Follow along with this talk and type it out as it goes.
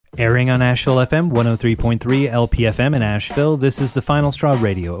Airing on Asheville FM 103.3 LPFM in Asheville, this is The Final Straw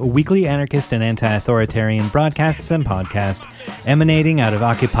Radio, a weekly anarchist and anti-authoritarian broadcasts and podcast emanating out of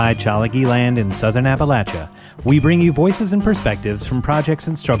occupied Chalagi land in southern Appalachia. We bring you voices and perspectives from projects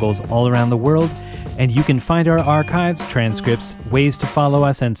and struggles all around the world, and you can find our archives, transcripts, ways to follow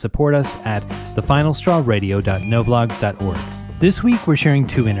us and support us at thefinalstrawradio.noblogs.org. This week, we're sharing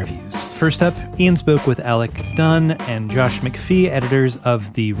two interviews. First up, Ian spoke with Alec Dunn and Josh MacPhee, editors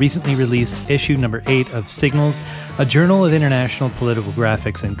of the recently released issue number 8 of Signals, a journal of international political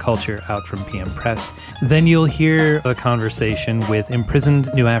graphics and culture out from PM Press. Then you'll hear a conversation with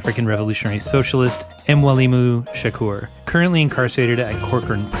imprisoned New African revolutionary socialist Mwalimu Shakur, currently incarcerated at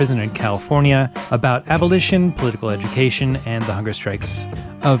Corcoran Prison in California, about abolition, political education, and the hunger strikes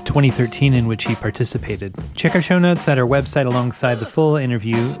of 2013 in which he participated. Check our show notes at our website alongside the full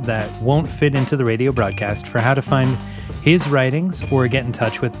interview that won't fit into the radio broadcast for how to find his writings or get in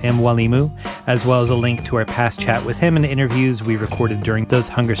touch with Mwalimu, as well as a link to our past chat with him and interviews we recorded during those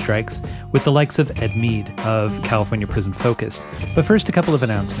hunger strikes with the likes of Ed Mead of California Prison Focus. But first, a couple of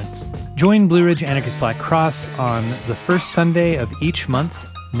announcements. Join Blue Ridge Anarchist Black Cross on the first Sunday of each month.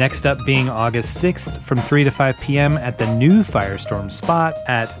 Next up being August 6th from 3 to 5 p.m. at the new Firestorm spot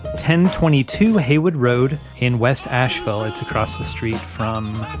at 1022 Haywood Road in West Asheville. It's across the street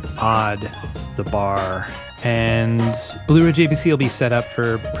from Odd, the bar. And Blue Ridge ABC will be set up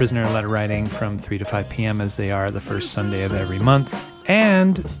for prisoner letter writing from 3 to 5 p.m. as they are the first Sunday of every month.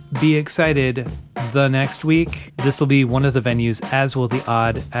 And be excited, the next week, this will be one of the venues, as will the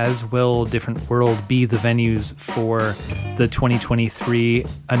Odd, as will Different World be the venues for the 2023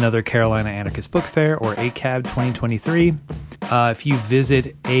 Another Carolina Anarchist Book Fair, or ACAB 2023. If you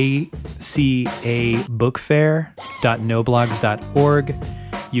visit acabookfair.noblogs.org,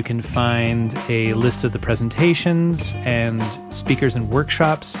 you can find a list of the presentations and speakers and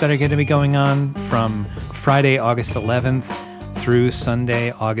workshops that are going to be going on from Friday, August 11th through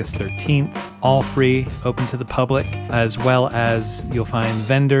Sunday, August 13th, all free, open to the public, as well as you'll find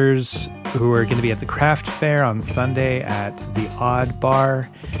vendors who are going to be at the craft fair on Sunday at the Odd Bar,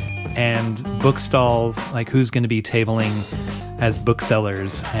 and book stalls, like who's going to be tabling as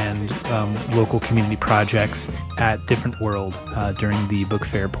booksellers and local community projects at Different World during the book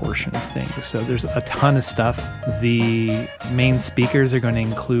fair portion of things. So there's a ton of stuff. The main speakers are going to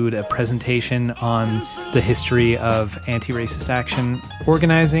include a presentation on the history of anti-racist action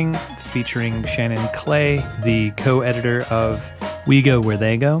organizing, featuring Shannon Clay, the co-editor of We Go Where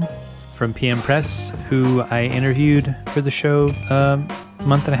They Go from PM Press, who I interviewed for the show a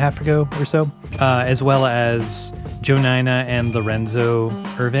month and a half ago or so, as well as Joe Nina and Lorenzo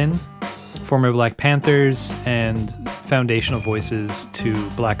Irvin, former Black Panthers and foundational voices to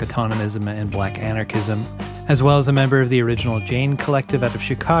Black autonomism and Black anarchism, as well as a member of the original Jane Collective out of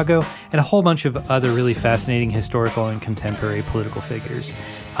Chicago, and a whole bunch of other really fascinating historical and contemporary political figures.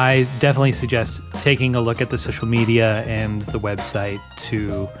 I definitely suggest taking a look at the social media and the website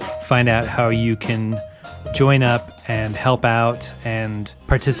to find out how you can join up and help out and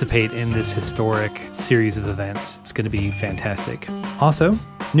participate in this historic series of events. It's going to be fantastic. Also,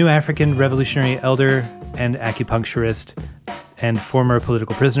 New African revolutionary elder and acupuncturist and former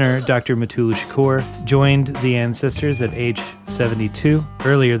political prisoner Dr. Mwalimu Shakur joined the ancestors at age 72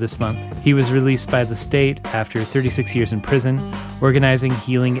 earlier this month. He was released by the state after 36 years in prison, organizing,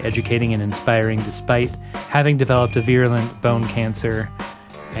 healing, educating, and inspiring despite having developed a virulent bone cancer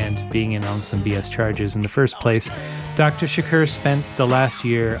and being in on some BS charges in the first place. Dr. Shakur spent the last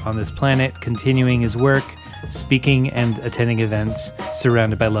year on this planet continuing his work, speaking and attending events,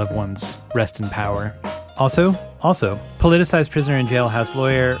 surrounded by loved ones. Rest in power. Also, politicized prisoner and jailhouse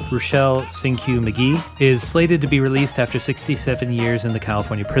lawyer Rochelle Cinque McGee is slated to be released after 67 years in the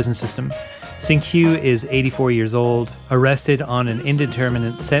California prison system. Cinque is 84 years old, arrested on an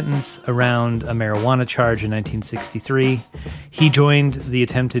indeterminate sentence around a marijuana charge in 1963. He joined the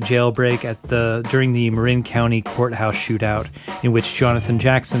attempted jailbreak during the Marin County courthouse shootout, in which Jonathan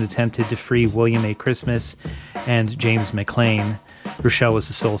Jackson attempted to free William A. Christmas and James McLean. Rochelle was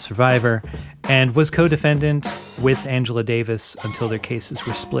the sole survivor and was co-defendant with Angela Davis until their cases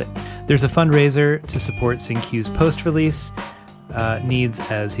were split. There's a fundraiser to support Cinque's post-release needs,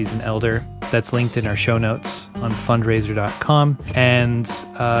 as he's an elder. That's linked in our show notes on fundraiser.com. And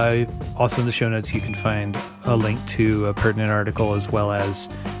also in the show notes, you can find a link to a pertinent article as well as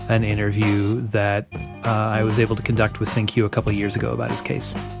an interview that I was able to conduct with Cinque a couple years ago about his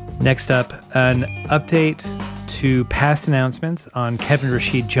case. Next up, an update to past announcements on Kevin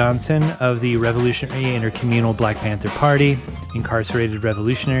Rashid Johnson of the Revolutionary Intercommunal Black Panther Party, incarcerated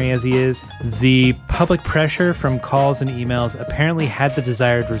revolutionary as he is. The public pressure from calls and emails apparently had the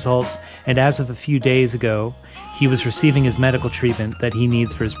desired results, and as of a few days ago, he was receiving his medical treatment that he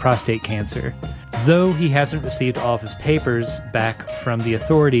needs for his prostate cancer. Though he hasn't received all of his papers back from the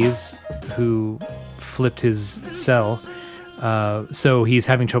authorities who flipped his cell, so he's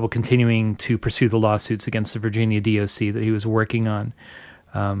having trouble continuing to pursue the lawsuits against the Virginia DOC that he was working on,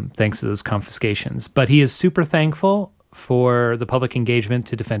 thanks to those confiscations. But he is super thankful for the public engagement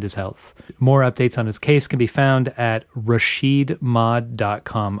to defend his health. More updates on his case can be found at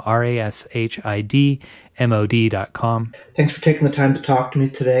rashidmod.com, RASHIDMOD.com. Thanks for taking the time to talk to me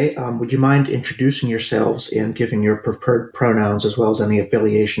today. Would you mind introducing yourselves and giving your preferred pronouns as well as any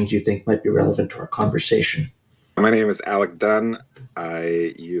affiliations you think might be relevant to our conversation? My name is Alec Dunn.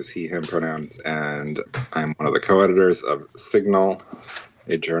 I use he, him pronouns, and I'm one of the co-editors of Signal,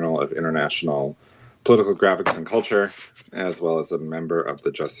 a journal of international political graphics and culture, as well as a member of the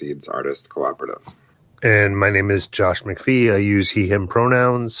Justseeds Artists Cooperative. And my name is Josh MacPhee. I use he, him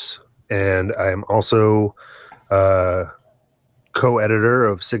pronouns, and I'm also co-editor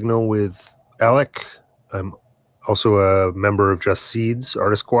of Signal with Alec. I'm also a member of Justseeds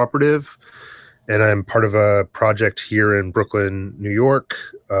Artists Cooperative, and I'm part of a project here in Brooklyn, New York,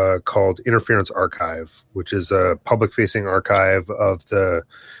 called Interference Archive, which is a public-facing archive of the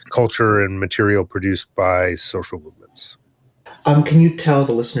culture and material produced by social movements. Can you tell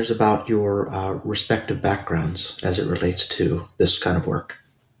the listeners about your respective backgrounds as it relates to this kind of work?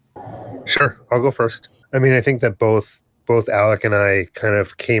 Sure, I'll go first. I mean, I think that both Alec and I kind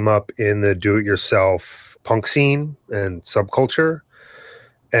of came up in the do-it-yourself punk scene and subculture,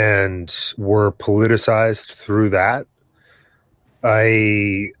 and were politicized through that.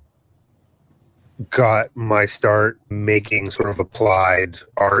 I got my start making sort of applied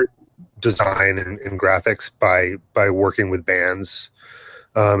art, design, and graphics by working with bands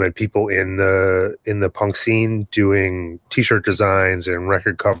and people in the punk scene, doing T-shirt designs and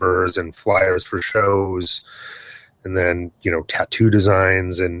record covers and flyers for shows, and then tattoo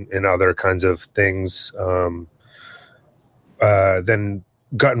designs and other kinds of things. Then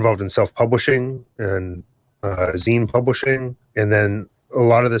got involved in self-publishing and zine publishing, and then a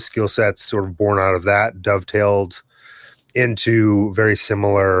lot of the skill sets sort of born out of that dovetailed into very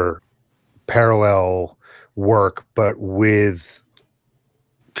similar parallel work, but with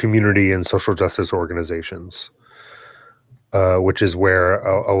community and social justice organizations, which is where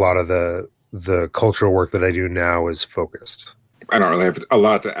a lot of the cultural work that I do now is focused. I don't really have a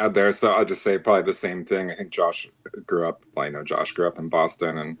lot to add there, so I'll just say probably the same thing. I think Josh grew up in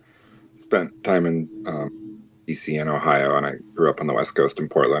Boston and spent time in DC and Ohio, and I grew up on the West Coast in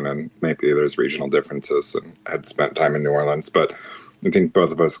Portland, and maybe there's regional differences, and had spent time in New Orleans. But I think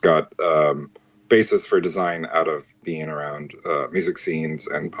both of us got basis for design out of being around music scenes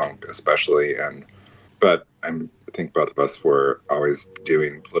and punk especially. But I think both of us were always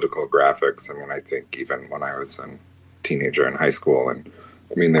doing political graphics. I mean, I think even when I was a teenager in high school, and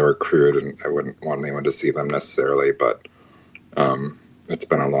I mean, they were crude and I wouldn't want anyone to see them necessarily, but it's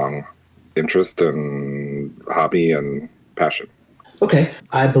been a long interest and hobby and passion. Okay.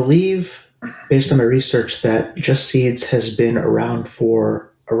 I believe, based on my research, that Justseeds has been around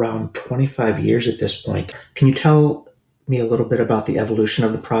for around 25 years at this point. Can you tell me a little bit about the evolution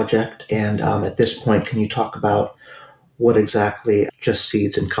of the project? And at this point, can you talk about what exactly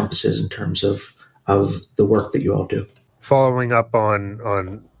Justseeds encompasses in terms of the work that you all do? Following up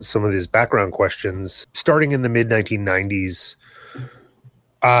on some of these background questions, starting in the mid-1990s,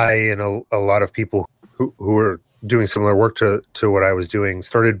 I and a lot of people who were doing similar work to what I was doing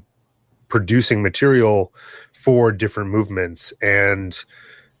started producing material for different movements. And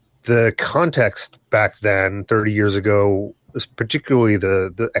the context back then, 30 years ago, particularly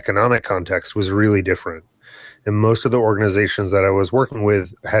the economic context, was really different. And most of the organizations that I was working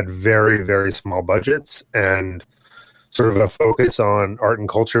with had very, very small budgets, and sort of a focus on art and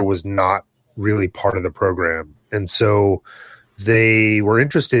culture was not really part of the program. And so they were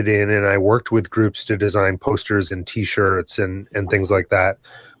interested in, and I worked with groups to design posters and T-shirts and things like that,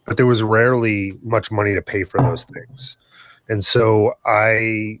 but there was rarely much money to pay for those things. And so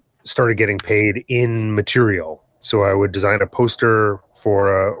I started getting paid in material. So I would design a poster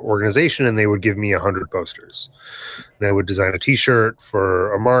for an organization and they would give me 100 posters. And I would design a T-shirt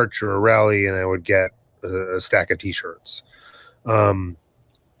for a march or a rally and I would get a stack of T-shirts. And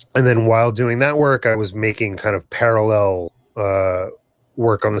then while doing that work, I was making kind of parallel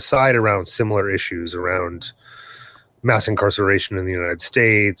work on the side around similar issues, around mass incarceration in the United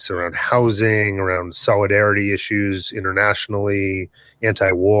States, around housing, around solidarity issues internationally,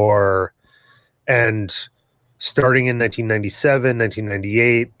 anti-war. And starting in 1997,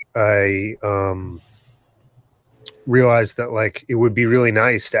 1998, I realized that like it would be really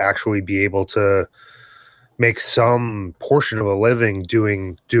nice to actually be able to make some portion of a living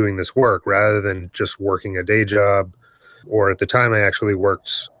doing this work rather than just working a day job. Or at the time, I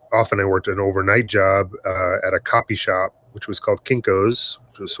worked an overnight job at a copy shop, which was called Kinko's,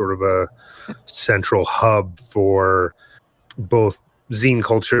 which was sort of a central hub for both zine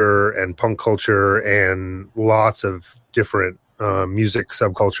culture and punk culture and lots of different music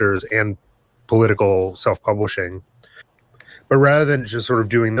subcultures and political self-publishing. But rather than just sort of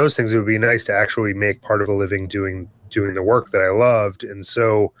doing those things, it would be nice to actually make part of a living doing the work that I loved. And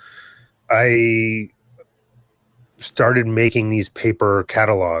so I started making these paper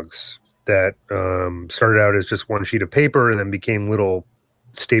catalogs that started out as just one sheet of paper and then became little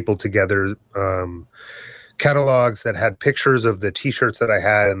stapled together catalogs that had pictures of the t-shirts that I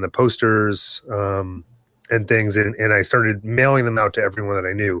had and the posters and things. And I started mailing them out to everyone that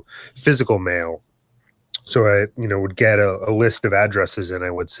I knew, physical mail. So I, would get a list of addresses and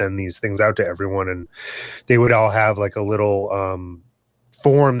I would send these things out to everyone, and they would all have like a little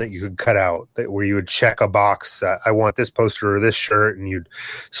form that you could cut out where you would check a box. I want this poster or this shirt, and you'd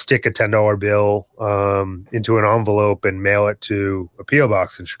stick a $10 bill into an envelope and mail it to a P.O.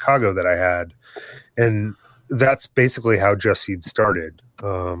 box in Chicago that I had. And that's basically how Justseeds started.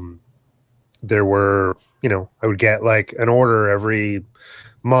 There were, I would get like an order every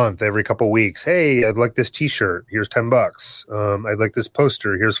month, every couple of weeks. Hey, I'd like this t-shirt. Here's $10. I'd like this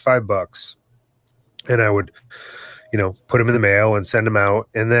poster. Here's $5. And I would, put them in the mail and send them out.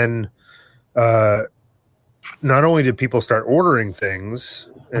 And then not only did people start ordering things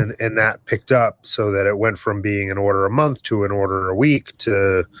and that picked up so that it went from being an order a month to an order a week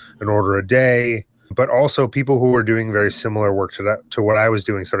to an order a day, but also people who were doing very similar work to what I was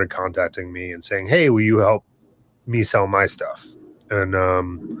doing started contacting me and saying, hey, will you help me sell my stuff? And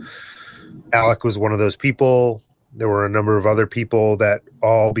Alec was one of those people. There were a number of other people that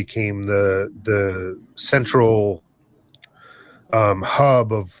all became the central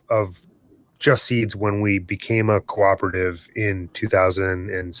hub of Justseeds when we became a cooperative in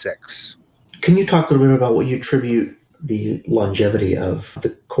 2006. Can you talk a little bit about what you attribute the longevity of the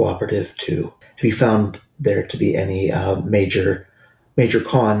cooperative to? Have you found there to be any major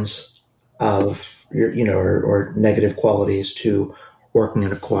cons of or negative qualities to working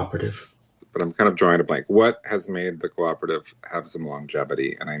in a cooperative? But I'm kind of drawing a blank. What has made the cooperative have some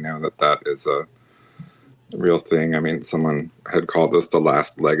longevity? And I know that is a real thing. I mean, someone had called this the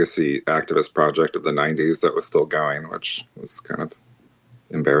last legacy activist project of the 90s that was still going, which was kind of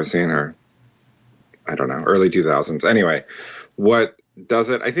embarrassing, or I don't know, early 2000s. Anyway, what does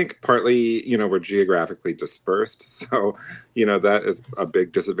it? I think partly, we're geographically dispersed. So, that is a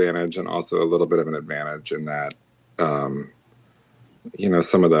big disadvantage and also a little bit of an advantage in that,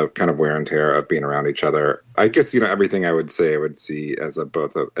 some of the kind of wear and tear of being around each other. I guess, everything I would say I would see as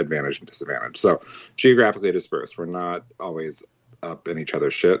both an advantage and disadvantage. So geographically dispersed, we're not always up in each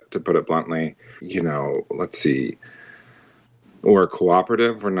other's shit, to put it bluntly. Let's see. Or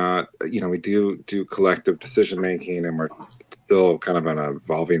cooperative, we're not, we do collective decision-making, and we're still kind of an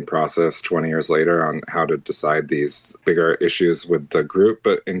evolving process 20 years later on how to decide these bigger issues with the group.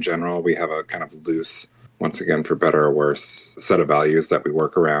 But in general, we have a kind of loose, once again, for better or worse, set of values that we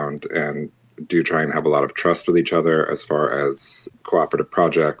work around and do try and have a lot of trust with each other as far as cooperative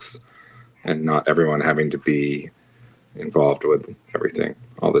projects, and not everyone having to be involved with everything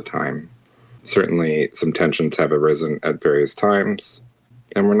all the time. Certainly some tensions have arisen at various times,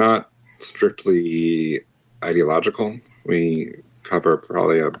 and we're not strictly ideological. We cover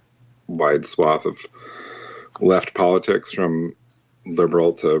probably a wide swath of left politics, from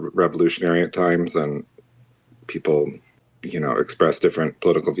liberal to revolutionary at times, and people, express different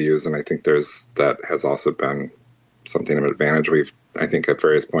political views. And I think that has also been something of an advantage. We've, I think, at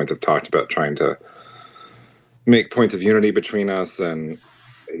various points have talked about trying to make points of unity between us, and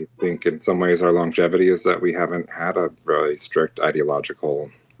I think in some ways our longevity is that we haven't had a really strict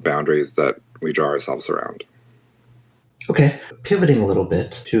ideological boundaries that we draw ourselves around. Okay, pivoting a little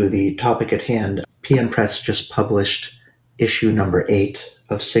bit to the topic at hand, PM Press just published issue number 8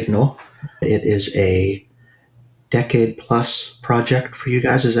 of Signal. It is a decade-plus project for you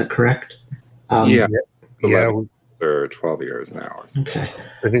guys, is that correct? Yeah. Or 12 years now. Okay.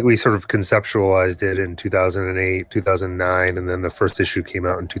 I think we sort of conceptualized it in 2008, 2009, and then the first issue came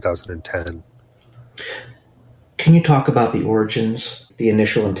out in 2010. Can you talk about the origins, the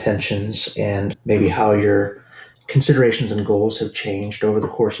initial intentions, and maybe how you're considerations and goals have changed over the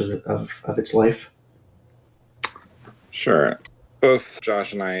course of its life? Sure. Both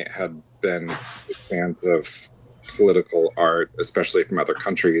Josh and I had been fans of political art, especially from other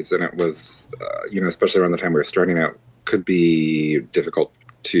countries, and it was, especially around the time we were starting out, could be difficult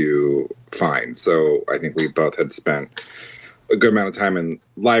to find. So I think we both had spent a good amount of time in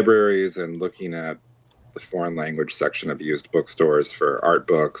libraries and looking at the foreign language section of used bookstores for art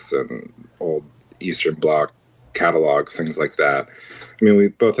books and old Eastern Bloc catalogs, things like that. I mean, we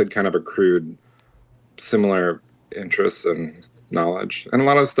both had kind of accrued similar interests and knowledge. And a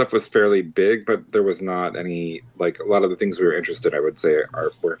lot of the stuff was fairly big, but there was not any, like a lot of the things we were interested in, I would say,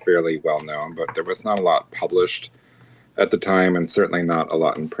 were fairly well known, but there was not a lot published at the time, and certainly not a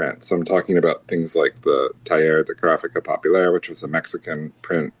lot in print. So I'm talking about things like the Taller de Gráfica Popular, which was a Mexican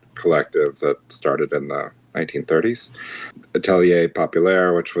print collective that started in the 1930s. Atelier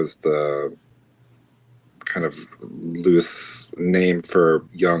Populaire, which was the kind of loose name for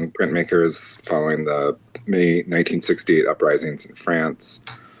young printmakers following the May 1968 uprisings in France.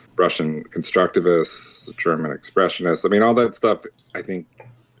 Russian constructivists, German expressionists. I mean, all that stuff, I think,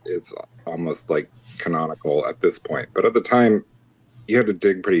 is almost like canonical at this point. But at the time, you had to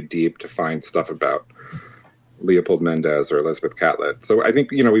dig pretty deep to find stuff about Leopold Mendez or Elizabeth Catlett. So I think,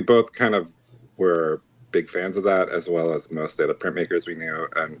 we both kind of were big fans of that, as well as most of the printmakers we knew.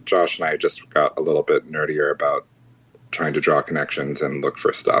 And Josh and I just got a little bit nerdier about trying to draw connections and look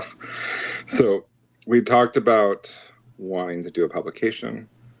for stuff. So we talked about wanting to do a publication.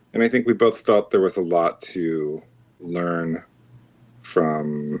 And I think we both felt there was a lot to learn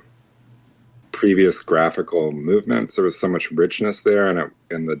from previous graphical movements. There was so much richness there, and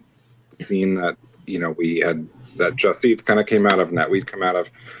in the scene that we had, that Justseeds kind of came out of, and that we'd come out of,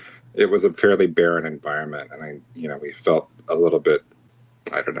 it was a fairly barren environment, and we felt a little bit,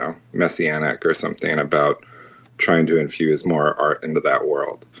 I don't know, messianic or something about trying to infuse more art into that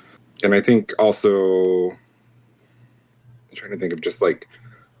world. And I think also, I'm trying to think of just like,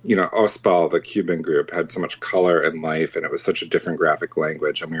 Ospal, the Cuban group, had so much color and life, and it was such a different graphic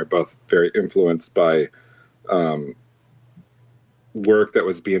language. And we were both very influenced by work that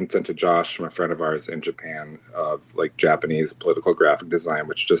was being sent to Josh from a friend of ours in Japan of like Japanese political graphic design,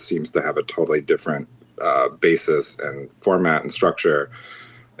 which just seems to have a totally different basis and format and structure,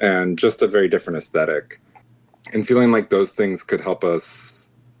 and just a very different aesthetic. And feeling like those things could help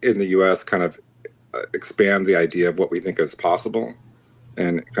us in the U.S. kind of expand the idea of what we think is possible,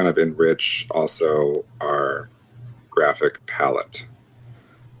 and kind of enrich also our graphic palette.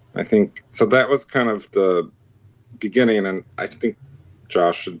 I think, so that was kind of the beginning, and I think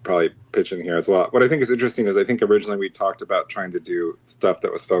Josh should probably pitch in here as well. What I think is interesting is I think originally we talked about trying to do stuff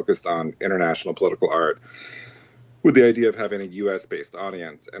that was focused on international political art with the idea of having a US-based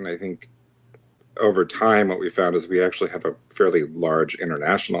audience. And I think over time what we found is we actually have a fairly large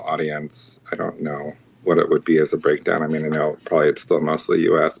international audience. I don't know what it would be as a breakdown. I mean, I know probably it's still mostly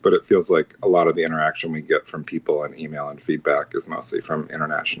US, but it feels like a lot of the interaction we get from people and email and feedback is mostly from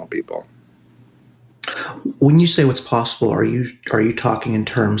international people. When you say what's possible, are you talking in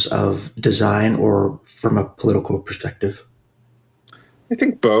terms of design or from a political perspective? I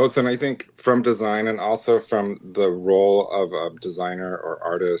think both, and I think from design and also from the role of a designer or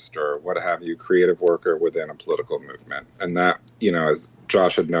artist or what have you, creative worker within a political movement. And that, as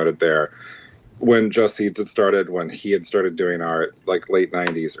Josh had noted there, when Justseeds had started, when he had started doing art, like late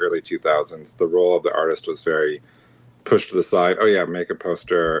 90s, early 2000s, the role of the artist was very pushed to the side. Oh yeah, make a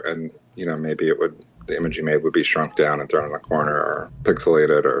poster, and maybe the image you made would be shrunk down and thrown in a corner or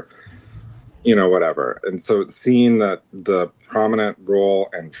pixelated or whatever. And so seeing that the prominent role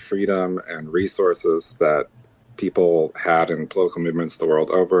and freedom and resources that people had in political movements the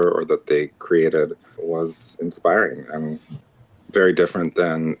world over, or that they created, was inspiring and very different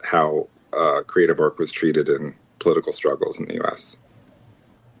than how creative work was treated in political struggles in the U.S.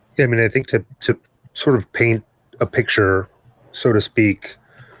 Yeah, I mean, I think to sort of paint a picture, so to speak,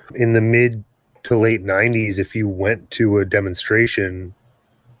 in the mid to late 90s, if you went to a demonstration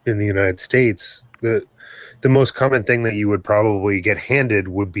in the United States, the most common thing that you would probably get handed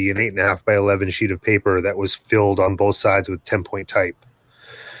would be an 8.5 by 11 sheet of paper that was filled on both sides with 10-point type.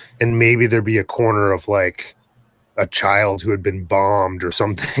 And maybe there'd be a corner of like a child who had been bombed or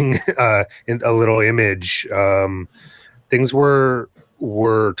something, in a little image. Things were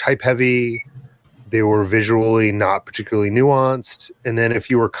type heavy. They were visually not particularly nuanced. And then if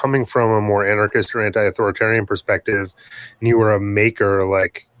you were coming from a more anarchist or anti-authoritarian perspective, and you were a maker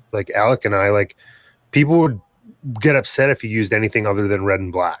like Alec and I, like, people would get upset if you used anything other than red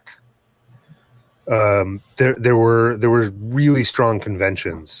and black. there were really strong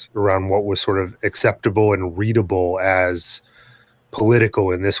conventions around what was sort of acceptable and readable as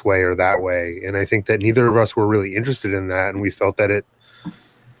political in this way or that way. And I think that neither of us were really interested in that. And we felt that it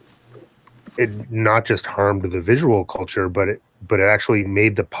not just harmed the visual culture, but it actually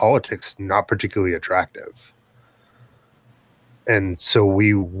made the politics not particularly attractive. And so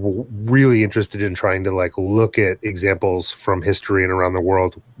we were really interested in trying to like look at examples from history and around the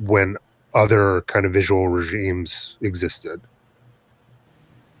world when other kind of visual regimes existed.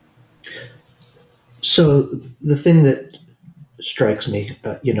 So the thing that strikes me,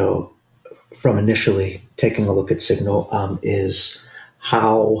 from initially taking a look at Signal, is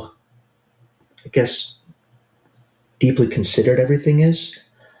how, I guess, deeply considered everything is.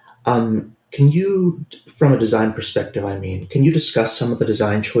 Can you, from a design perspective, can you discuss some of the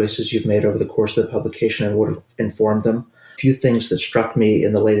design choices you've made over the course of the publication and what have informed them? A few things that struck me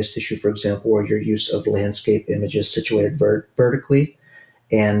in the latest issue, for example, were your use of landscape images situated vertically,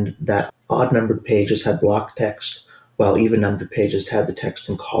 and that odd-numbered pages had block text, while even-numbered pages had the text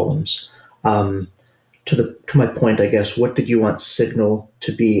in columns. To my point, I guess, what did you want Signal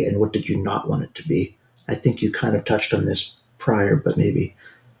to be, and what did you not want it to be? I think you kind of touched on this prior, but maybe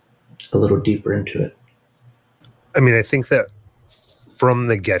a little deeper into it. I mean, I think that from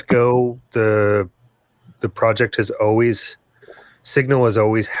the get-go, the project Signal has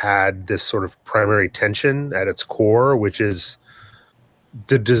always had this sort of primary tension at its core, which is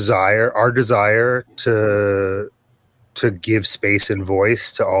our desire to give space and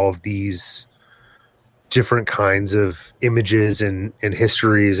voice to all of these different kinds of images and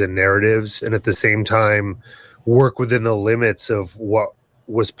histories and narratives, and at the same time work within the limits of what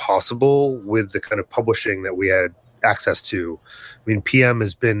was possible with the kind of publishing that we had access to. I mean, PM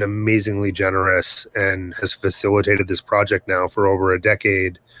has been amazingly generous and has facilitated this project now for over a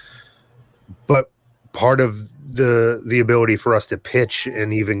decade. But part of the ability for us to pitch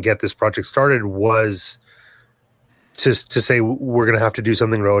and even get this project started was to say we're going to have to do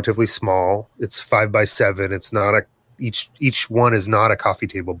something relatively small. It's 5x7. It's not each one is not a coffee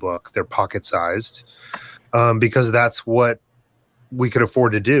table book. They're pocket sized, because that's what we could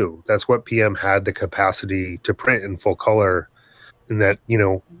afford to do. That's what PM had the capacity to print in full color, in that,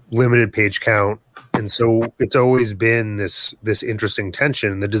 limited page count. And so it's always been this interesting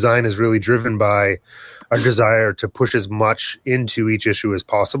tension. The design is really driven by our desire to push as much into each issue as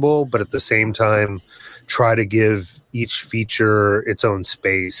possible, but at the same time, try to give each feature its own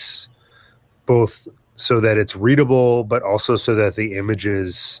space, both so that it's readable, but also so that the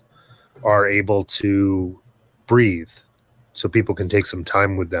images are able to breathe, so people can take some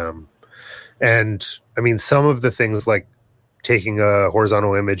time with them. And I mean, some of the things like taking a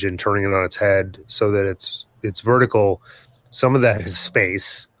horizontal image and turning it on its head so that it's vertical, some of that is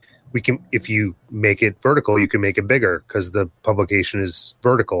space. If you make it vertical, you can make it bigger because the publication is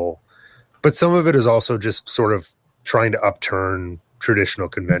vertical. But some of it is also just sort of trying to upturn traditional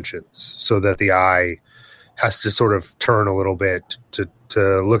conventions so that the eye has to sort of turn a little bit to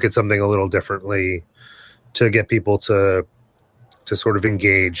look at something a little differently, to get people to sort of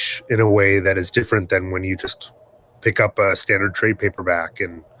engage in a way that is different than when you just pick up a standard trade paperback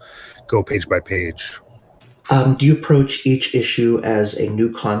and go page by page. Do you approach each issue as a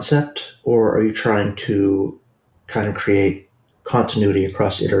new concept, or are you trying to kind of create continuity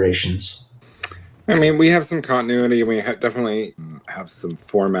across iterations? I mean, we have some continuity. We definitely have some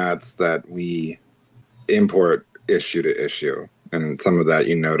formats that we import issue to issue. And some of that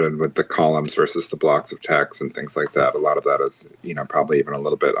you noted with the columns versus the blocks of text and things like that. A lot of that is, probably even a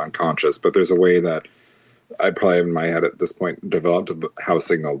little bit unconscious. But there's a way that I probably in my head at this point developed how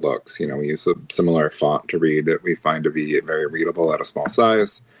Signal looks. We use a similar font to read that we find to be very readable at a small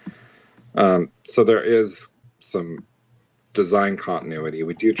size. So there is some design continuity.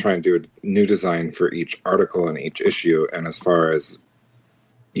 We do try and do a new design for each article and each issue. And as far as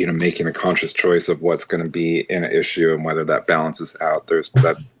making a conscious choice of what's going to be in an issue and whether that balances out,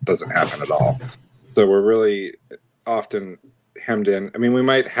 that doesn't happen at all. So we're really often hemmed in. I mean, we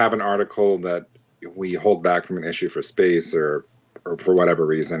might have an article that we hold back from an issue for space or for whatever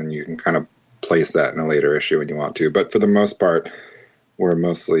reason, and you can kind of place that in a later issue when you want to. But for the most part, we're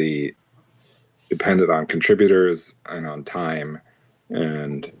mostly dependent on contributors and on time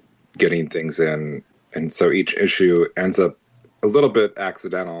and getting things in. And so each issue ends up a little bit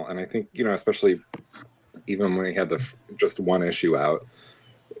accidental. And I think, especially even when we had just one issue out,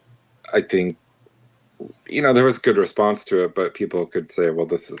 I think, there was good response to it, but people could say, well,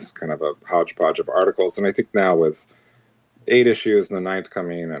 this is kind of a hodgepodge of articles. And I think now with 8 issues and the 9th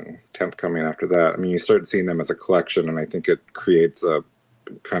coming and 10th coming after that, I mean, you start seeing them as a collection, and I think it creates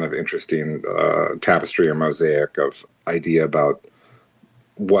kind of interesting tapestry or mosaic of idea about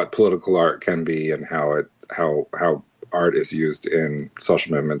what political art can be and how art is used in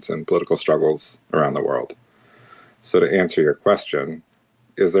social movements and political struggles around the world. So to answer your question,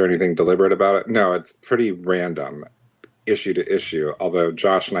 is there anything deliberate about it? No, it's pretty random, issue to issue, although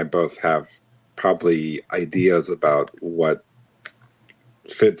Josh and I both have probably ideas about what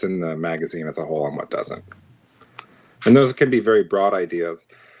fits in the magazine as a whole and what doesn't. And those can be very broad ideas.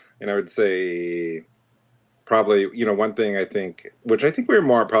 And I would say probably, one thing I think, which I think we were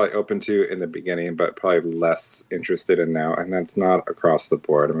more probably open to in the beginning, but probably less interested in now, and that's not across the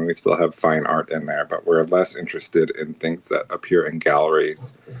board. I mean, we still have fine art in there, but we're less interested in things that appear in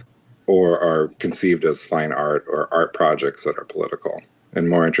galleries or are conceived as fine art or art projects that are political, and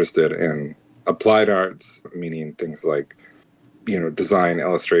more interested in applied arts, meaning things like, design,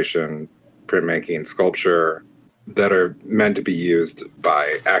 illustration, printmaking, sculpture, that are meant to be used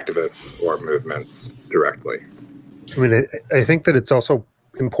by activists or movements directly. I mean, I think that it's also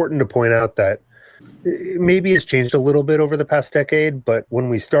important to point out that maybe it's changed a little bit over the past decade, but when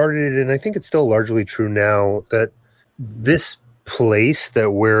we started, and I think it's still largely true now, that this place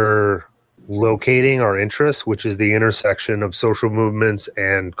that we're locating our interests, which is the intersection of social movements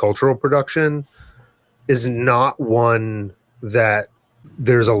and cultural production, is not one that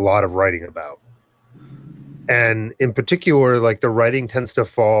there's a lot of writing about. And in particular, like, the writing tends to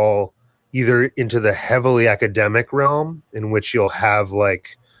fall either into the heavily academic realm, in which you'll have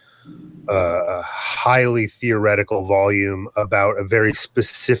like a highly theoretical volume about a very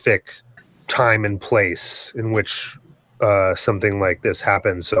specific time and place in which something like this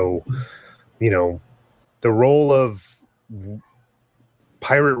happens. So, the role of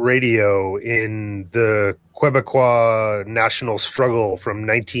pirate radio in the Quebecois national struggle from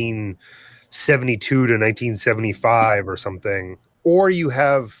 1972 to 1975 or something. Or you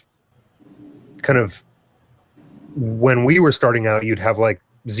have kind of, when we were starting out, you'd have like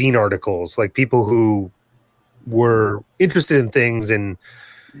zine articles, like people who were interested in things and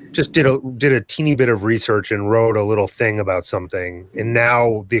just did a teeny bit of research and wrote a little thing about something. And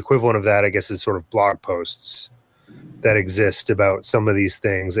now the equivalent of that, I guess, is sort of blog posts that exist about some of these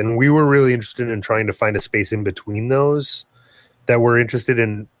things. And we were really interested in trying to find a space in between those, that we're interested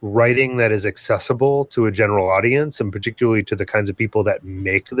in writing that is accessible to a general audience, and particularly to the kinds of people that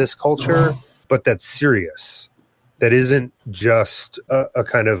make this culture, but that's serious. That isn't just a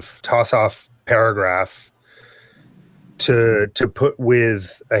kind of toss-off paragraph to put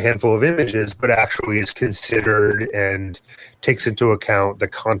with a handful of images, but actually is considered and takes into account the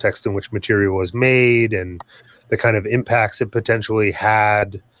context in which material was made and the kind of impacts it potentially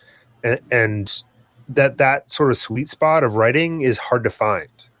had. And that sort of sweet spot of writing is hard to find.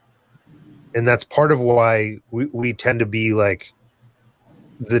 And that's part of why we tend to be like,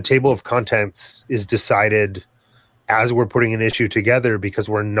 the table of contents is decided as we're putting an issue together, because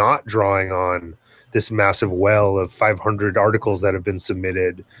we're not drawing on this massive well of 500 articles that have been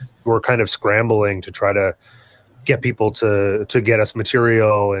submitted. We're kind of scrambling to try to get people to get us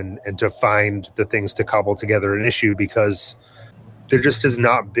material and to find the things to cobble together an issue, because there just has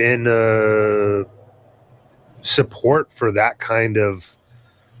not been a support for that kind of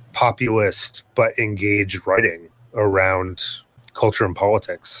populist but engaged writing around culture and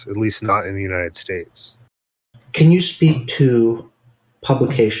politics, at least not in the United States. Can you speak to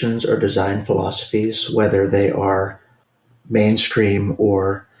publications or design philosophies, whether they are mainstream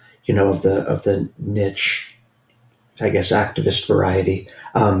or, of the niche, I guess, activist variety,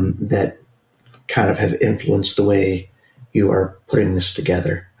 that kind of have influenced the way you are putting this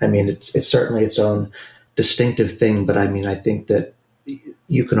together? I mean, it's certainly its own distinctive thing, but I mean, I think that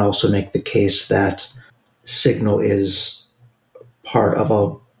you can also make the case that Signal is part of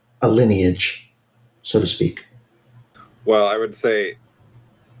a lineage, so to speak. Well, I would say,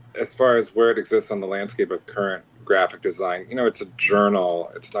 as far as where it exists on the landscape of current graphic design, it's a journal,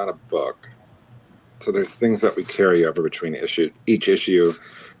 it's not a book. So there's things that we carry over between each issue.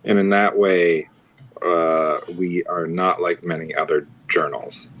 And in that way, we are not like many other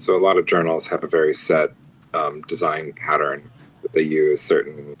journals. So a lot of journals have a very set design pattern that they use,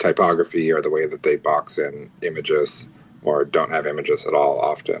 certain typography or the way that they box in images, or don't have images at all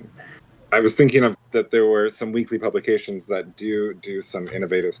often. I was thinking of that there were some weekly publications that do some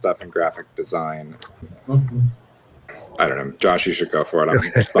innovative stuff in graphic design. I don't know. Josh, you should go for it.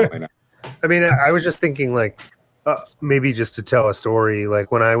 I'm stalling out. I mean, I was just thinking, like, maybe just to tell a story.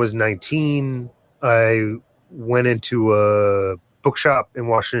 Like, when I was 19, I went into a bookshop in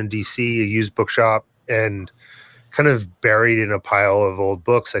Washington, D.C., a used bookshop, and kind of buried in a pile of old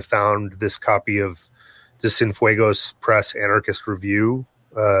books, I found this copy of the Cienfuegos Press Anarchist Review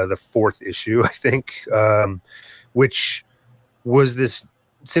the fourth issue, I think, which was this,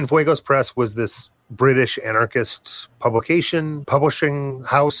 Cienfuegos Press was this British anarchist publishing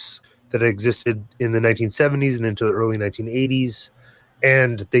house that existed in the 1970s and into the early 1980s.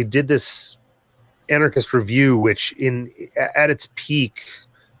 And they did this anarchist review, which at its peak,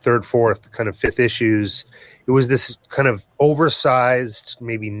 third, fourth, kind of fifth issues, it was this kind of oversized,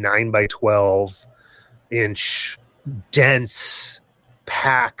 maybe 9 by 12 inch, dense,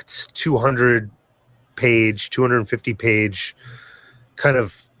 packed 250 page kind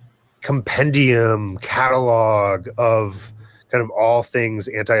of compendium catalog of kind of all things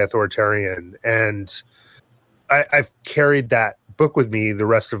anti-authoritarian. And I've carried that book with me the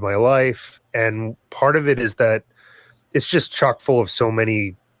rest of my life. And part of it is that it's just chock full of so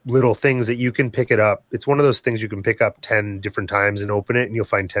many little things that you can pick it up. It's one of those things you can pick up 10 different times and open it and you'll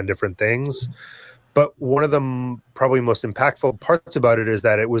find 10 different things. But one of the probably most impactful parts about it is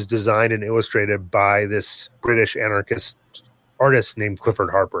that it was designed and illustrated by this British anarchist artist named Clifford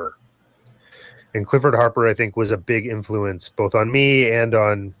Harper. And Clifford Harper, I think, was a big influence both on me and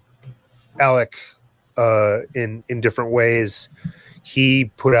on Alec in different ways. He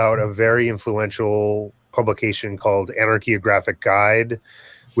put out a very influential publication called Anarchaeographic Guide,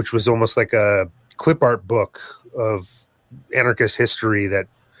 which was almost like a clip art book of anarchist history that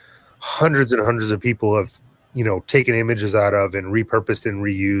hundreds and hundreds of people have, taken images out of and repurposed and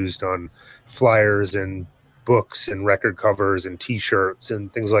reused on flyers and books and record covers and T-shirts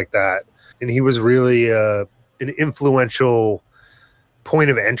and things like that. And he was really an influential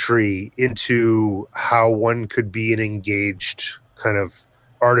point of entry into how one could be an engaged kind of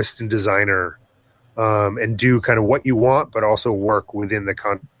artist and designer, and do kind of what you want, but also work within the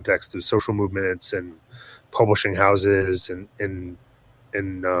context of social movements and publishing houses and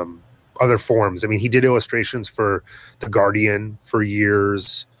other forms. I mean, he did illustrations for The Guardian for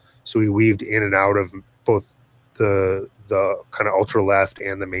years, so he weaved in and out of both the kind of ultra left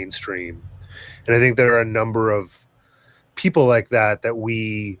and the mainstream. And I think there are a number of people like that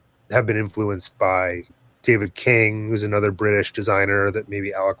we have been influenced by. David King, who's another British designer that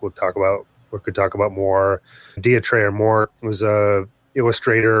maybe Alec will talk about or could talk about more. Dia Treyer-Mort was a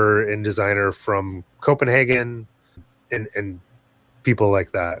illustrator and designer from Copenhagen, and people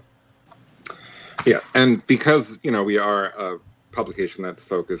like that. Yeah, and because, we are a publication that's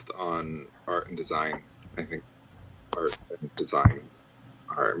focused on art and design, I think art and design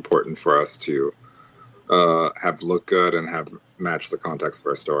are important for us to have look good and have match the context of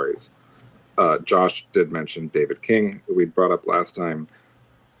our stories. Josh did mention David King, who we'd brought up last time,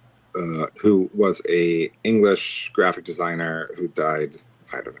 who was a English graphic designer who died,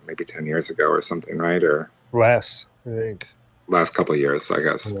 I don't know, maybe 10 years ago or something, right? Or less, I think. Last couple of years, I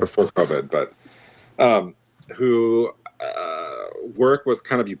guess, before COVID, but who work was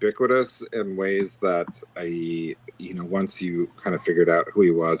kind of ubiquitous in ways that once you kind of figured out who he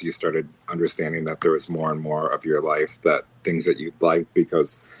was, you started understanding that there was more and more of your life, that things that you liked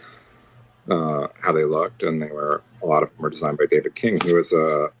because how they looked, and a lot of them were designed by David King. He was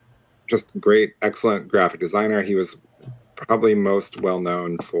a just great, excellent graphic designer. He was probably most well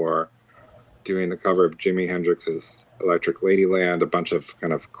known for doing the cover of Jimi Hendrix's Electric Ladyland, a bunch of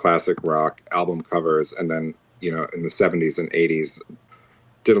kind of classic rock album covers, and then in the 70s and 80s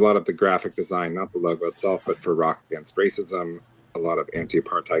did a lot of the graphic design, not the logo itself, but for Rock Against Racism, a lot of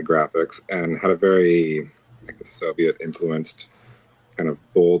anti-apartheid graphics, and had a very Soviet influenced kind of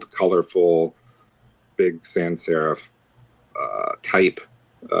bold, colorful, big sans serif type,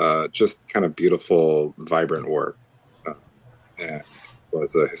 just kind of beautiful, vibrant work. And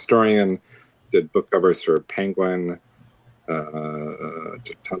was a historian, did book covers for Penguin,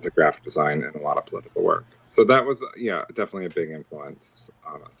 tons of graphic design, and a lot of political work. So that was, definitely a big influence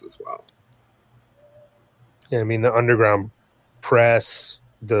on us as well. Yeah, I mean, the Underground Press,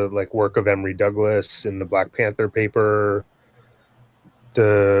 the work of Emory Douglas in the Black Panther paper,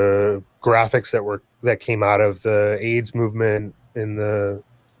 the graphics that came out of the AIDS movement in the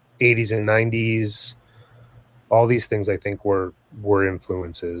 80s and 90s, all these things I think were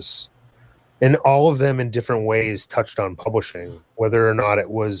influences. And all of them in different ways touched on publishing, whether or not it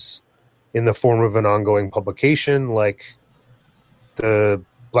was in the form of an ongoing publication like the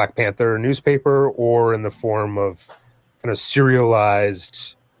Black Panther newspaper, or in the form of kind of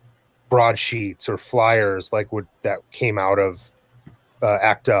serialized broadsheets or flyers like that came out of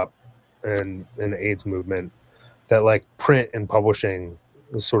ACT UP and the AIDS movement. That print and publishing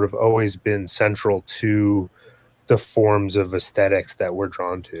has sort of always been central to the forms of aesthetics that we're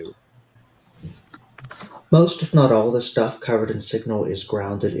drawn to. Most, if not all, the stuff covered in Signal is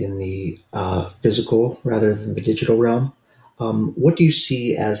grounded in the physical rather than the digital realm. What do you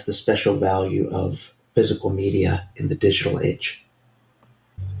see as the special value of physical media in the digital age?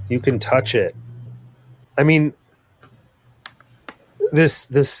 You can touch it. I mean,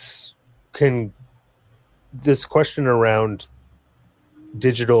 this question around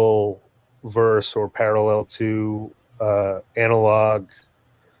digital verse or parallel to analog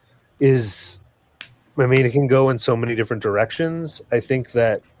is, I mean, it can go in so many different directions. I think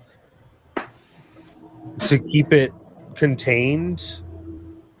that to keep it contained,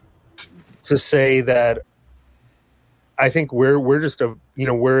 to say that I think we're just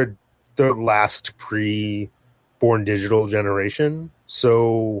we're the last pre-born digital generation.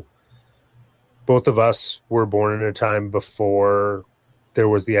 So both of us were born in a time before there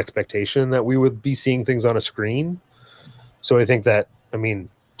was the expectation that we would be seeing things on a screen. So I think that, I mean,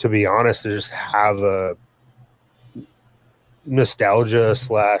 to be honest, I just have a nostalgia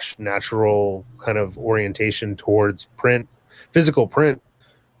 / natural kind of orientation towards print, physical print,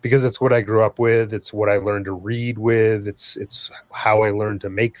 because it's what I grew up with. It's what I learned to read with. It's how I learned to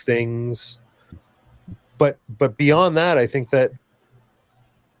make things. But beyond that, I think that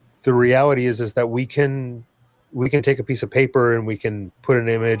the reality is that we can take a piece of paper and we can put an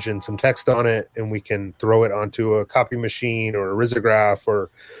image and some text on it, and we can throw it onto a copy machine or a risograph or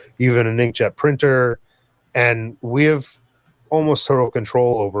even an inkjet printer, and we have almost total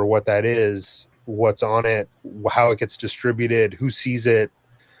control over what that is, what's on it, how it gets distributed, who sees it.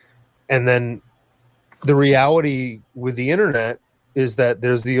 And then the reality with the internet is that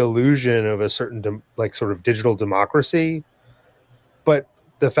there's the illusion of a certain sort of digital democracy, but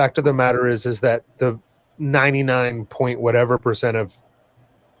the fact of the matter is that the 99 point whatever % of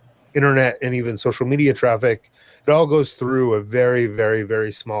internet and even social media traffic, it all goes through a very, very,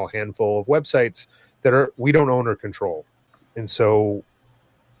 very small handful of websites that we don't own or control. And so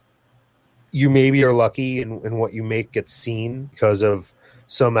you maybe are lucky and what you make gets seen because of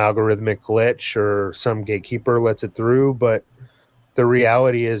some algorithmic glitch or some gatekeeper lets it through. But the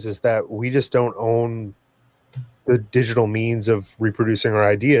reality is that we just don't own the digital means of reproducing our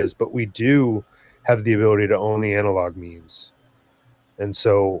ideas, but we do have the ability to own the analog means. And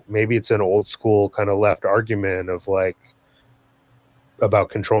so maybe it's an old school kind of left argument of about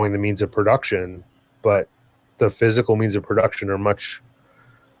controlling the means of production, but the physical means of production are much,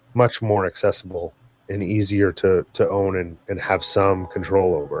 much more accessible and easier to own and have some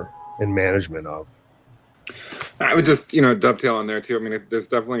control over and management of. I would just, dovetail on there too. I mean, there's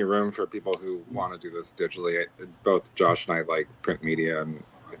definitely room for people who want to do this digitally. Both Josh and I like print media, and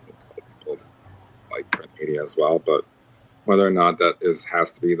I think other people like print media as well. But whether or not that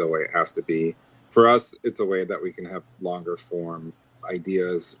has to be the way it has to be, for us, it's a way that we can have longer form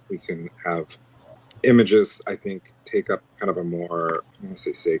ideas. We can have images, I think, take up kind of a more, I don't want to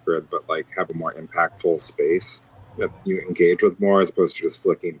say sacred, but have a more impactful space that you engage with more as opposed to just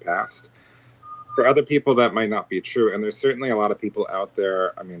flicking past. For other people, that might not be true. And there's certainly a lot of people out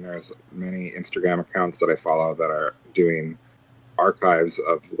there. I mean, there's many Instagram accounts that I follow that are doing archives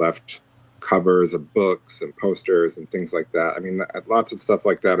of left covers of books and posters and things like that. I mean, lots of stuff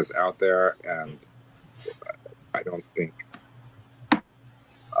like that is out there. And I don't think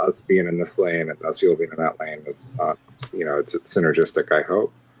us being in this lane and us people being in that lane is not, it's synergistic, I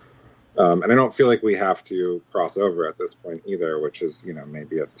hope. And I don't feel like we have to cross over at this point either, which is,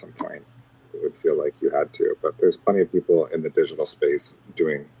 maybe at some point it would feel like you had to. But there's plenty of people in the digital space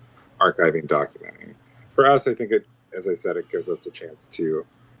doing archiving, documenting. For us, I think as I said, it gives us a chance to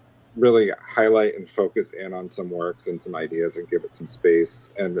really highlight and focus in on some works and some ideas and give it some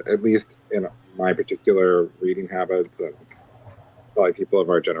space. And at least in my particular reading habits, and probably people of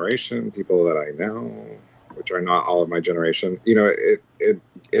our generation, people that I know, which are not all of my generation,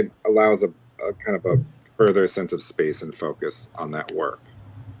 it allows a kind of a further sense of space and focus on that work.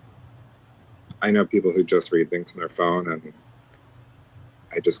 I know people who just read things on their phone, and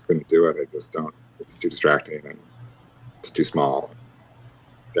I just couldn't do it. I just don't. It's too distracting and it's too small.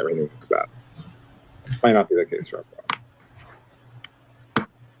 Everything looks bad. Might not be the case for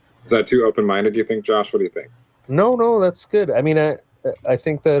everyone. Is that too open-minded, do you think, Josh? What do you think? No, that's good. I mean, I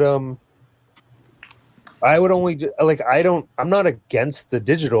think that I would only I'm not against the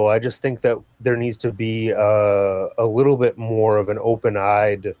digital. I just think that there needs to be a little bit more of an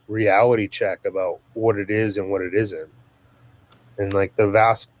open-eyed reality check about what it is and what it isn't. And the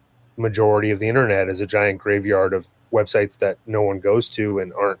vast majority of the internet is a giant graveyard of websites that no one goes to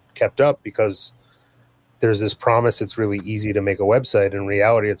and aren't kept up because there's this promise it's really easy to make a website. In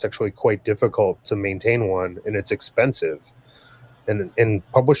reality, it's actually quite difficult to maintain one, and it's expensive. And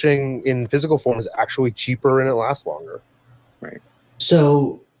publishing in physical form is actually cheaper and it lasts longer. Right.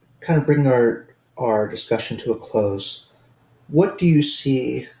 So kind of bringing our discussion to a close, What do you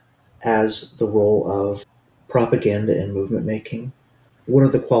see as the role of propaganda in movement making? What are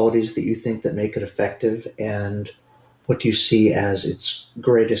the qualities that you think that make it effective, and what do you see as its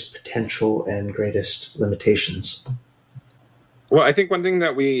greatest potential and greatest limitations? Well, I think one thing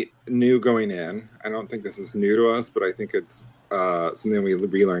that we knew going in, I don't think this is new to us, but I think it's something we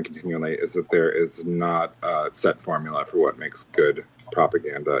relearn continually, is that there is not a set formula for what makes good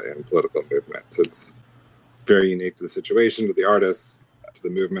propaganda in political movements. It's very unique to the situation, to the artists, to the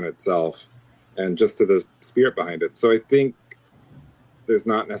movement itself, and just to the spirit behind it. So I think there's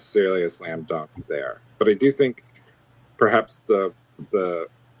not necessarily a slam dunk there. But I do think perhaps the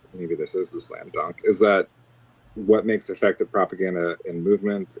maybe this is the slam dunk, is that what makes effective propaganda in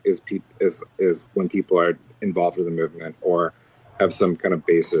movements is when people are involved with the movement or have some kind of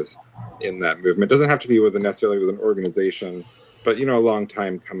basis in that movement. It doesn't have to be necessarily with an organization, but a long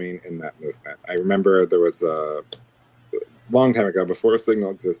time coming in that movement. I remember there was a long time ago, before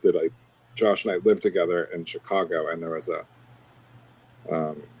Signal existed, Josh and I lived together in Chicago, and there was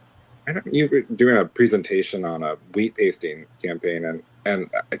you were doing a presentation on a wheat pasting campaign, and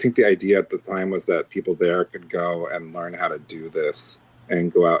I think the idea at the time was that people there could go and learn how to do this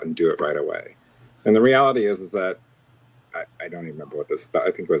and go out and do it right away. And the reality is that I don't even remember what this about.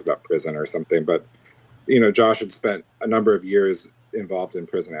 I think it was about prison or something. But Josh had spent a number of years involved in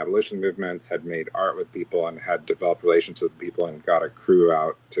prison abolition movements, had made art with people, and had developed relationships with people, and got a crew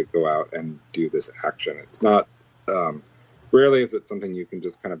out to go out and do this action. It's not. Rarely is it something you can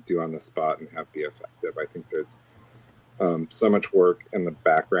just kind of do on the spot and have be effective. I think there's so much work in the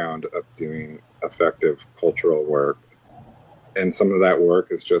background of doing effective cultural work. And some of that work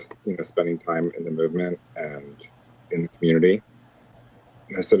is just, spending time in the movement and in the community.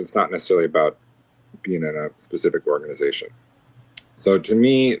 And I said, it's not necessarily about being in a specific organization. So to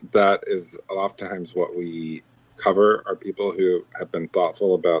me, that is oftentimes what we cover are people who have been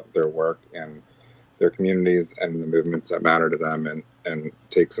thoughtful about their work and their communities and the movements that matter to them, and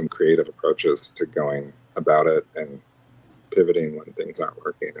take some creative approaches to going about it and pivoting when things aren't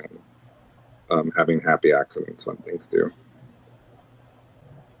working, and having happy accidents when things do.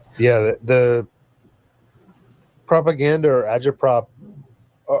 Yeah, the propaganda or agitprop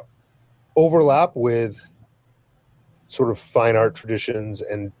overlap with sort of fine art traditions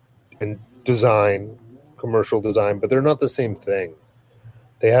and design, commercial design, but they're not the same thing.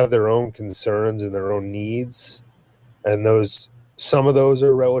 They have their own concerns and their own needs, and some of those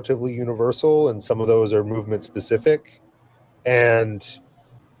are relatively universal and some of those are movement specific. And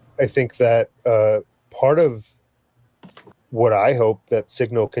I think that part of what I hope that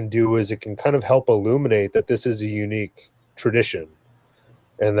Signal can do is it can kind of help illuminate that this is a unique tradition,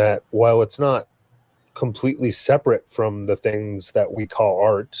 and that while it's not completely separate from the things that we call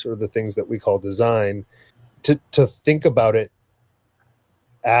art or the things that we call design, to think about it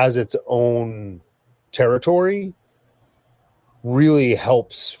as its own territory really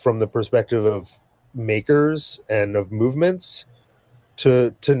helps from the perspective of makers and of movements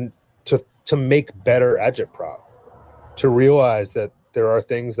to make better agitprop, to realize that there are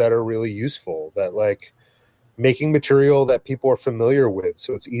things that are really useful, that like making material that people are familiar with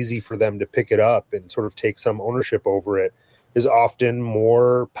so it's easy for them to pick it up and sort of take some ownership over it is often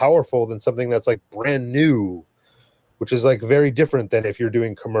more powerful than something that's like brand new, which is like very different than if you're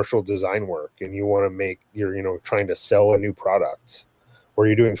doing commercial design work and you want to you're trying to sell a new product, or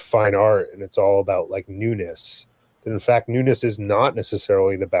you're doing fine art and it's all about like newness. Then in fact, newness is not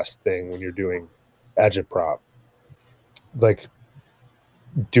necessarily the best thing when you're doing agitprop. Like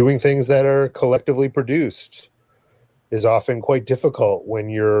doing things that are collectively produced is often quite difficult when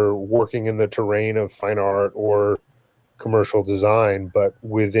you're working in the terrain of fine art or commercial design, but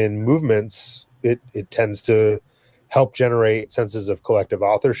within movements, it tends to help generate senses of collective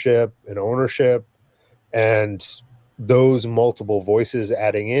authorship and ownership, and those multiple voices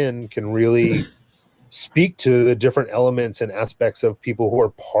adding in can really speak to the different elements and aspects of people who are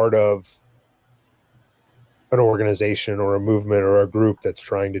part of an organization or a movement or a group that's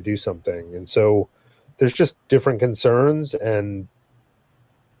trying to do something. And so there's just different concerns, and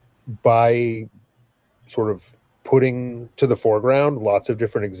by sort of putting to the foreground lots of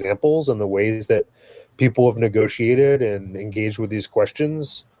different examples and the ways that people have negotiated and engaged with these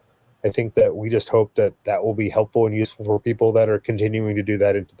questions, I think that we just hope that that will be helpful and useful for people that are continuing to do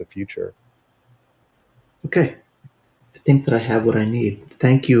that into the future. Okay. I think that I have what I need.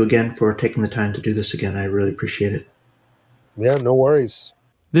 Thank you again for taking the time to do this again. I really appreciate it. Yeah, no worries.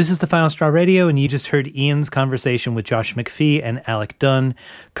 This is the Final Straw Radio, and you just heard Ian's conversation with Josh MacPhee and Alec Dunn,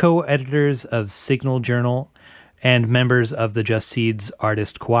 co-editors of Signal Journal and members of the Justseeds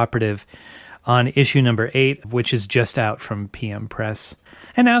Artists Cooperative. on issue number 8, which is just out from PM Press.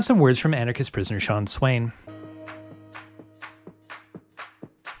 And now some words from anarchist prisoner Sean Swain.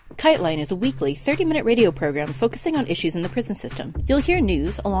 KiteLine is a weekly 30-minute radio program focusing on issues in the prison system. You'll hear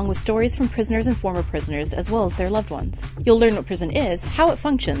news along with stories from prisoners and former prisoners as well as their loved ones. You'll learn what prison is, how it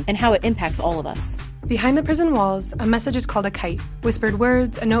functions, and how it impacts all of us. Behind the prison walls, a message is called a kite. Whispered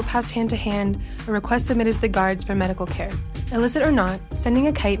words, a note passed hand to hand, a request submitted to the guards for medical care. Illicit or not, sending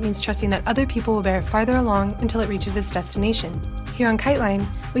a kite means trusting that other people will bear it farther along until it reaches its destination. Here on KiteLine,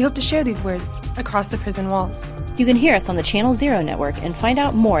 we hope to share these words across the prison walls. You can hear us on the Channel Zero network and find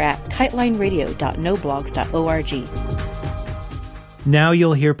out more at kitelineradio.noblogs.org. Now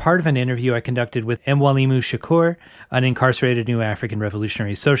you'll hear part of an interview I conducted with Mwalimu Shakur, an incarcerated New African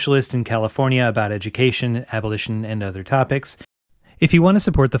revolutionary socialist in California, about education, abolition, and other topics. If you want to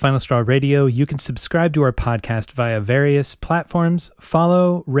support the Final Straw Radio, you can subscribe to our podcast via various platforms,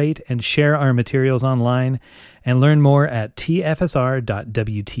 follow, rate, and share our materials online, and learn more at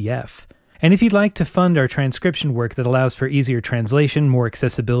tfsr.wtf. And if you'd like to fund our transcription work that allows for easier translation, more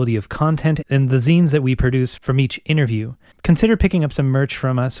accessibility of content, and the zines that we produce from each interview, consider picking up some merch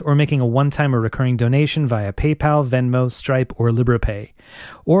from us or making a one-time or recurring donation via PayPal, Venmo, Stripe, or LibrePay.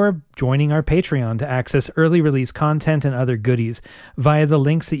 Or joining our Patreon to access early release content and other goodies via the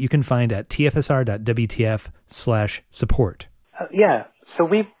links that you can find at tfsr.wtf/support. Yeah, so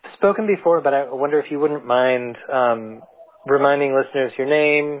we've spoken before, but I wonder if you wouldn't mind reminding listeners your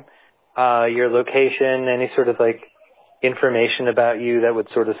name, your location, any sort of like information about you that would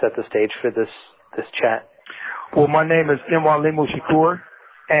sort of set the stage for this chat. Well, my name is Mwalimu Shakur,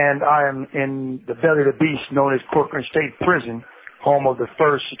 and I am in the belly of the beast known as Corcoran State Prison, home of the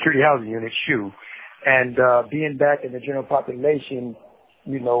first security housing unit, SHU. And being back in the general population,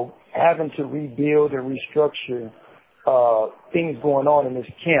 you know, having to rebuild and restructure things going on in this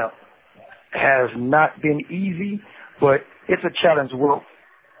camp has not been easy, but it's a challenge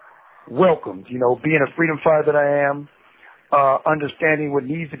welcomed. You know, being a freedom fighter that I am, understanding what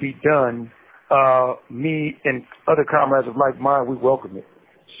needs to be done, me and other comrades of like mind, we welcome it.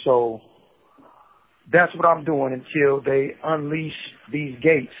 So that's what I'm doing until they unleash these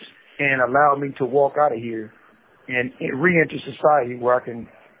gates and allow me to walk out of here and re-enter society where I can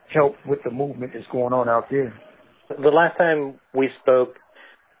help with the movement that's going on out there. The last time we spoke,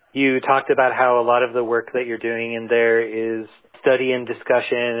 you talked about how a lot of the work that you're doing in there is study and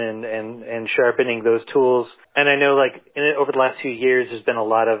discussion and sharpening those tools. And I know, like, over the last few years, there's been a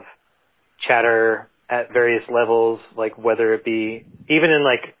lot of chatter at various levels, like whether it be even in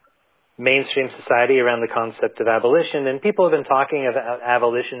like mainstream society around the concept of abolition. And people have been talking about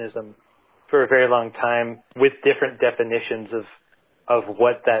abolitionism for a very long time with different definitions of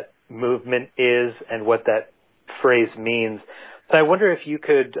what that movement is and what that phrase means. So I wonder if you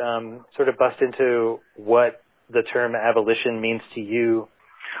could sort of bust into what the term abolition means to you.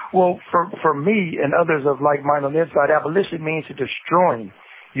 Well, for me and others of like mind on the inside, abolition means to destroying,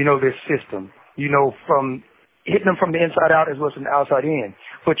 you know, this system, you know, from hitting them from the inside out as well as from the outside in.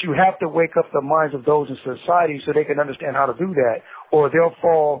 But you have to wake up the minds of those in society so they can understand how to do that, or they'll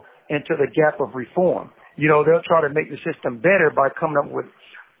fall into the gap of reform. You know, they'll try to make the system better by coming up with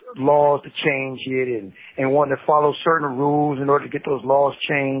laws to change it and wanting to follow certain rules in order to get those laws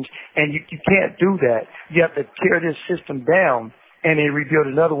changed. And you can't do that. You have to tear this system down and then rebuild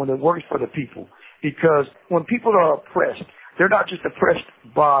another one that works for the people. Because when people are oppressed, they're not just oppressed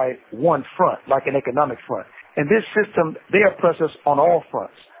by one front, like an economic front. In this system, they oppress us on all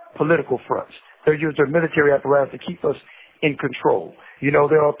fronts, political fronts. They use their military apparatus to keep us in control. You know,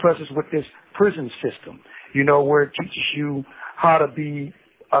 they'll oppress us with this prison system, you know, where it teaches you how to be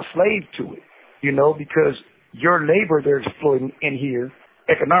a slave to it, you know, because your labor they're exploiting in here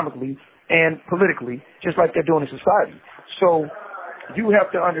economically and politically, just like they're doing in society. So you have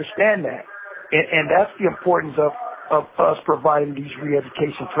to understand that. And that's the importance of us providing these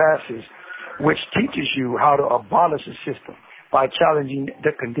re-education classes, which teaches you how to abolish the system by challenging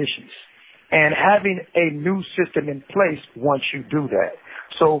the conditions and having a new system in place once you do that.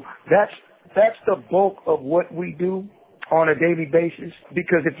 So that's the bulk of what we do on a daily basis,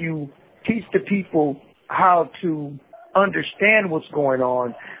 because if you teach the people how to understand what's going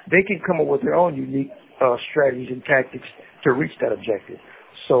on, they can come up with their own unique strategies and tactics to reach that objective.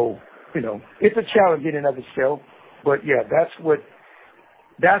 So, you know, it's a challenge in and of itself, but yeah, that's what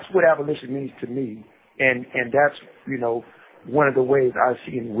abolition means to me, and that's, you know, one of the ways I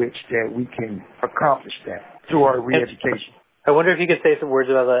see in which that we can accomplish that through our re-education. I wonder if you could say some words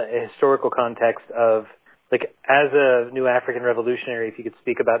about the historical context of, like, as a New African revolutionary, if you could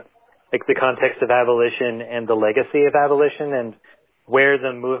speak about, like, the context of abolition and the legacy of abolition and where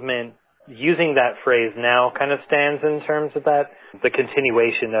the movement, using that phrase now kind of stands in terms of that, the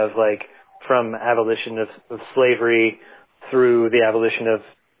continuation of like from abolition of slavery through the abolition of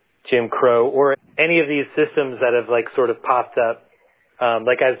Jim Crow, or any of these systems that have like sort of popped up,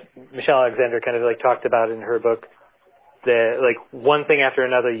 like as Michelle Alexander kind of like talked about in her book, the like one thing after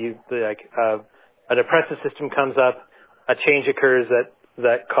another, an oppressive system comes up, a change occurs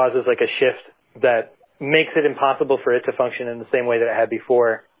that causes like a shift that makes it impossible for it to function in the same way that it had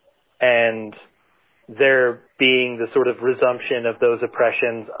before, and there being the sort of resumption of those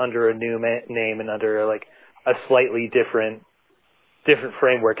oppressions under a new name and under like a slightly different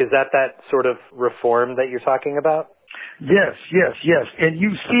framework. Is that sort of reform that you're talking about? Yes. And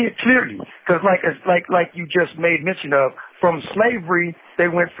you see it clearly, because like you just made mention of, from slavery, they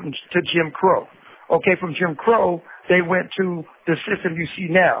went to Jim Crow. Okay, from Jim Crow, they went to the system you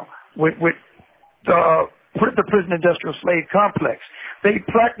see now with the prison industrial slave complex. They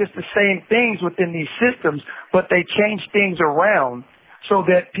practice the same things within these systems, but they change things around so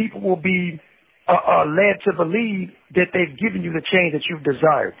that people will be led to believe that they've given you the change that you've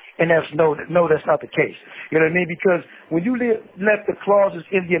desired. And that's not the case. You know what I mean? Because when you left the clauses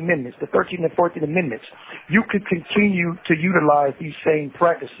in the amendments, the 13th and 14th amendments, you could continue to utilize these same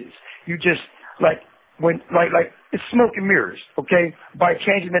practices. You just, like it's smoke and mirrors, okay? By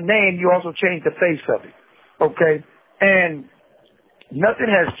changing the name, you also change the face of it, okay? And nothing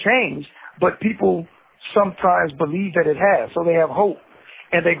has changed, but people sometimes believe that it has, so they have hope.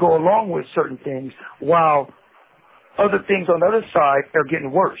 And they go along with certain things while other things on the other side are getting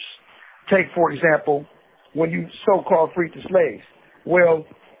worse. Take, for example, when you so-called freed the slaves. Well,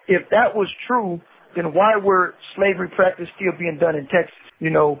 if that was true, then why were slavery practice still being done in Texas?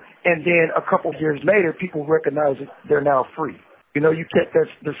 You know, and then a couple of years later, people recognize that they're now free. You know, you kept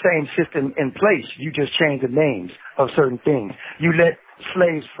the same system in place. You just changed the names of certain things. You let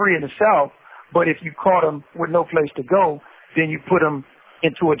slaves free in the South, but if you caught them with no place to go, then you put them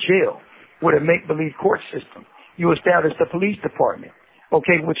into a jail with a make-believe court system. You established a police department,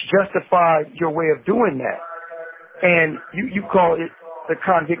 okay, which justified your way of doing that. And you call it the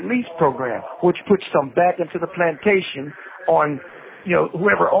convict lease program, which puts them back into the plantation on, you know,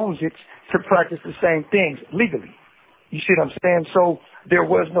 whoever owns it to practice the same things legally. You see what I'm saying? So there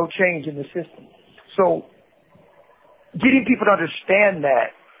was no change in the system. So getting people to understand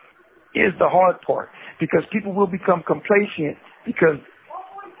that is the hard part, because people will become complacent because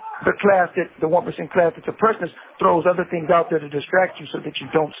the 1% class that's oppressing us throws other things out there to distract you so that you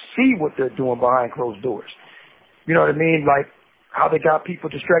don't see what they're doing behind closed doors. You know what I mean? Like how they got people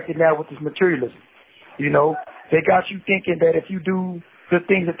distracted now with this materialism. You know, they got you thinking that if you do the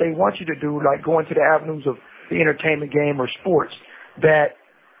things that they want you to do, like going to the avenues of the entertainment game or sports, that,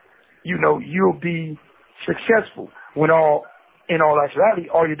 you know, you'll be successful, when in all actuality,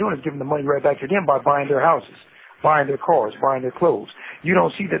 all you're doing is giving the money right back to them by buying their houses, buying their cars, buying their clothes. You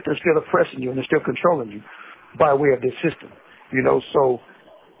don't see that they're still oppressing you and they're still controlling you by way of this system. You know, so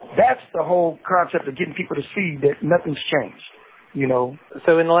that's the whole concept of getting people to see that nothing's changed, you know.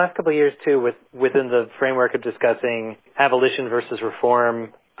 So in the last couple of years, too, within the framework of discussing abolition versus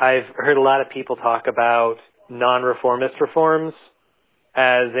reform, I've heard a lot of people talk about non-reformist reforms,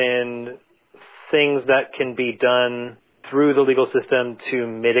 as in things that can be done through the legal system to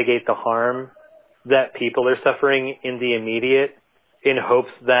mitigate the harm that people are suffering in the immediate, in hopes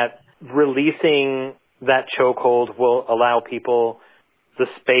that releasing that chokehold will allow people the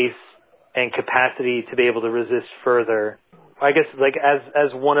space and capacity to be able to resist further. I guess, like,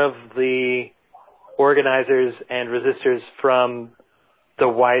 as one of the organizers and resistors from the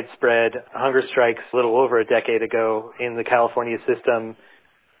widespread hunger strikes a little over a decade ago in the California system,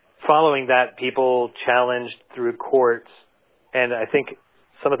 following that, people challenged through courts, and I think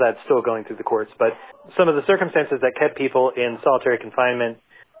some of that's still going through the courts, but some of the circumstances that kept people in solitary confinement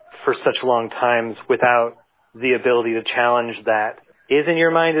for such long times without the ability to challenge that. In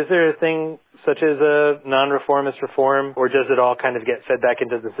your mind, is there a thing such as a non-reformist reform, or does it all kind of get fed back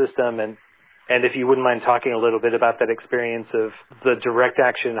into the system? And if you wouldn't mind talking a little bit about that experience of the direct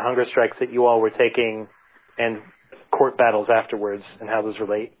action hunger strikes that you all were taking and court battles afterwards and how those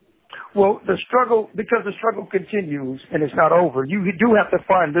relate. Well, because the struggle continues and it's not over, you do have to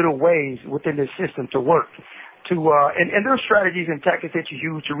find little ways within this system to work. And there are strategies and tactics that you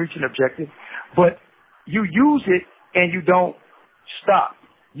use to reach an objective, but you use it and you don't stop.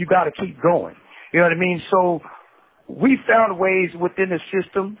 You got to keep going. You know what I mean? So we found ways within the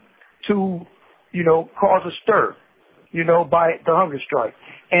system to, you know, cause a stir, you know, by the hunger strike.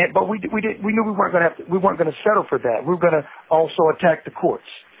 But we knew we weren't going to settle for that. We were going to also attack the courts.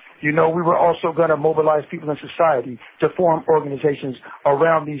 We were also going to mobilize people in society to form organizations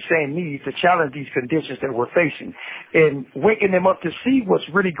around these same needs to challenge these conditions that we're facing. And waking them up to see what's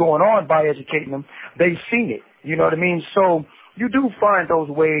really going on by educating them, they've seen it. You know what I mean? So you do find those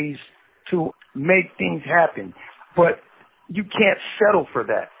ways to make things happen, but you can't settle for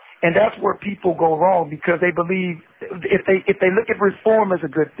that. And that's where people go wrong, because they believe if they look at reform as a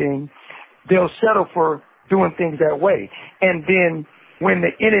good thing, they'll settle for doing things that way. And then when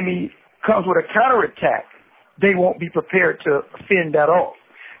the enemy comes with a counterattack, they won't be prepared to fend that off,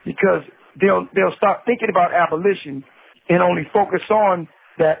 because they'll stop thinking about abolition and only focus on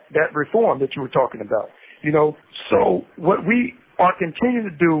that reform that you were talking about. So what we are continuing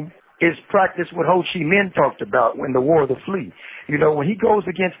to do is practice what Ho Chi Minh talked about in the War of the Flea. When he goes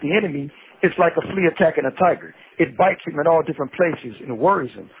against the enemy, it's like a flea attacking a tiger. It bites him in all different places and worries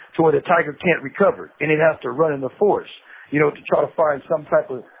him to where the tiger can't recover, and it has to run in the forest, to try to find some type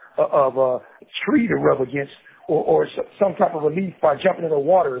of tree to rub against or some type of relief by jumping in the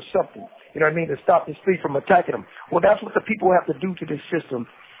water or something, to stop this flea from attacking him. Well, that's what the people have to do to this system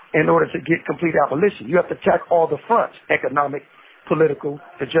in order to get complete abolition. You have to attack all the fronts: economic, political,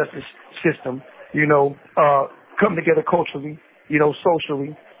 the justice system, come together culturally,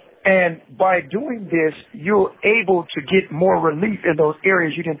 socially. And by doing this, you're able to get more relief in those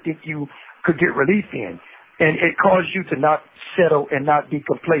areas you didn't think you could get relief in. And it caused you to not settle and not be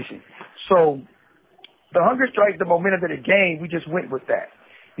complacent. So the hunger strike, the momentum that it gained, we just went with that,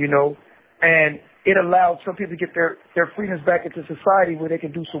 and it allowed some people to get their freedoms back into society where they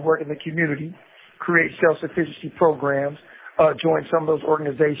can do some work in the community, create self-sufficiency programs, join some of those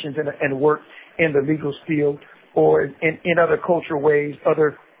organizations and work in the legal field or in other cultural ways,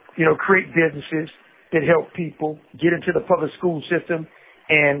 create businesses that help people get into the public school system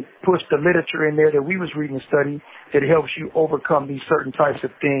and push the literature in there that we was reading and studying that helps you overcome these certain types of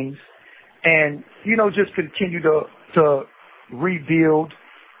things. And, just continue to rebuild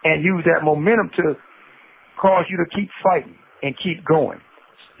and use that momentum to cause you to keep fighting and keep going,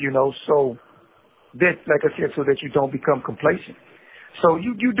 so that, like I said, so that you don't become complacent. So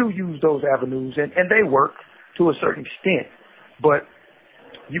you do use those avenues, and they work to a certain extent, but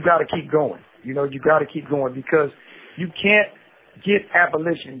you got to keep going. You got to keep going, because you can't get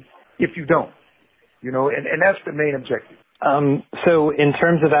abolition if you don't, and that's the main objective. So in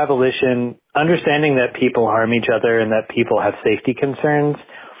terms of abolition, understanding that people harm each other and that people have safety concerns,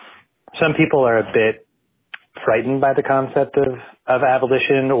 some people are a bit frightened by the concept of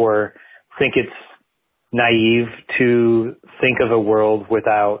abolition, or think it's naive to think of a world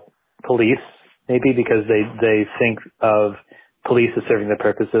without police, maybe because they think of police as serving the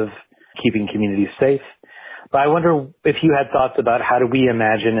purpose of keeping communities safe. But I wonder if you had thoughts about how do we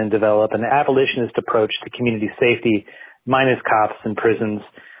imagine and develop an abolitionist approach to community safety minus cops and prisons,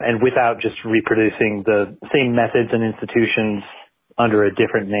 and without just reproducing the same methods and institutions under a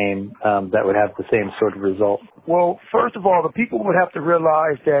different name that would have the same sort of result. Well, first of all, the people would have to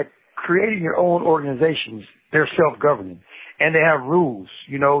realize that creating your own organizations, they're self-governing, and they have rules,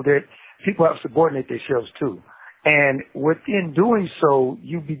 that people have to subordinate themselves to. And within doing so,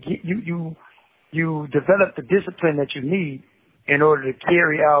 you develop the discipline that you need in order to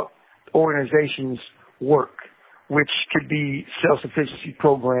carry out organizations' work, which could be self-sufficiency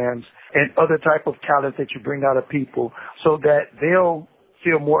programs and other type of talent that you bring out of people so that they'll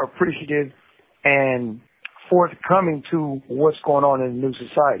feel more appreciative and forthcoming to what's going on in the new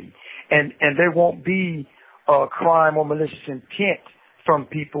society. And there won't be crime or malicious intent from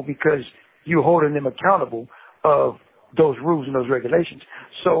people because you're holding them accountable of those rules and those regulations.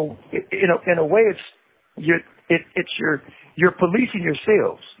 So in a way, you're policing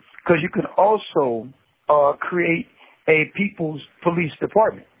yourselves, because you can also create a people's police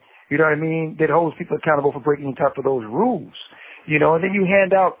department. You know what I mean? That holds people accountable for breaking any type of those rules. And then you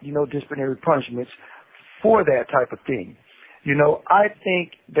hand out, disciplinary punishments for that type of thing. I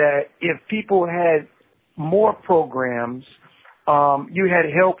think that if people had more programs, you had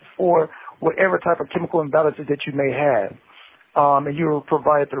help for whatever type of chemical imbalances that you may have, and you were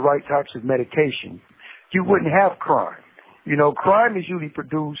provided the right types of medication, you wouldn't have crime. Crime is usually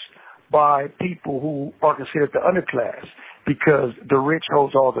produced by people who are considered the underclass, because the rich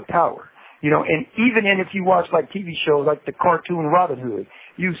holds all the power. And even if you watch like TV shows like the cartoon Robin Hood,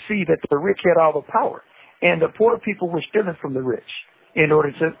 you see that the rich had all the power, and the poor people were stealing from the rich in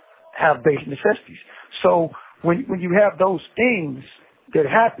order to have basic necessities. So when you have those things that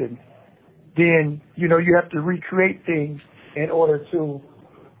happen, then you have to recreate things in order to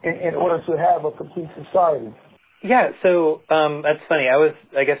have a complete society. Yeah, so that's funny.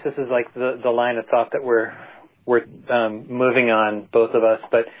 I guess this is like the line of thought that we're we're moving on, both of us,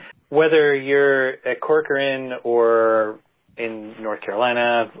 but whether you're at Corcoran or in North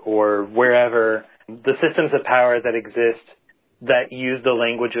Carolina or wherever, the systems of power that exist that use the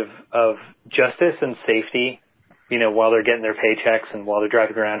language of justice and safety, you know, while they're getting their paychecks and while they're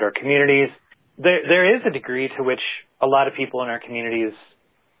driving around our communities, there is a degree to which a lot of people in our communities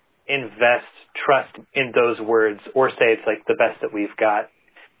invest trust in those words or say it's like the best that we've got.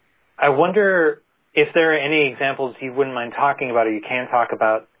 I wonder if there are any examples you wouldn't mind talking about or you can talk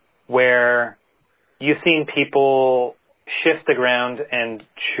about where you've seen people shift the ground and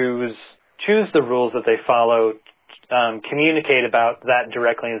choose the rules that they follow, communicate about that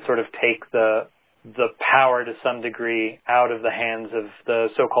directly and sort of take the power to some degree out of the hands of the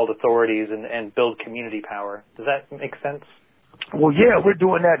so-called authorities and build community power. Does that make sense? Well, yeah, we're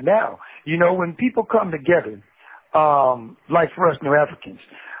doing that now. You know, when people come together, like for us New Africans,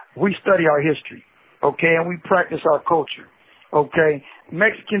 we study our history, okay, and we practice our culture, okay?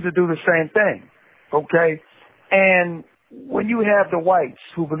 Mexicans will do the same thing, okay? And when you have the whites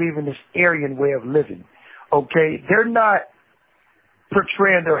who believe in this Aryan way of living, okay, they're not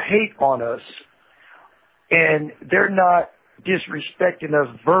portraying their hate on us, and they're not disrespecting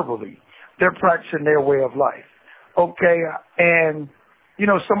us verbally. They're practicing their way of life, okay? And, you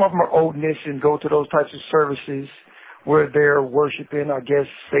know, some of them are oldness and go to those types of services where they're worshiping, I guess,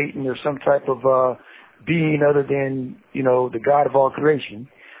 Satan or some type of being other than, you know, the God of all creation.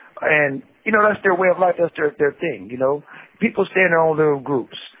 And, you know, that's their way of life. That's their thing, you know. People stay in their own little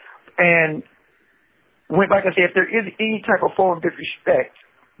groups. And, when, like I said, if there is any type of form of disrespect,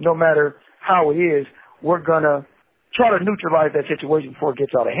 no matter how it is, we're going to try to neutralize that situation before it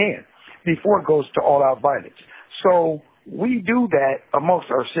gets out of hand, before it goes to all-out violence. So we do that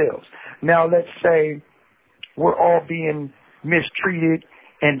amongst ourselves. Now, let's say we're all being mistreated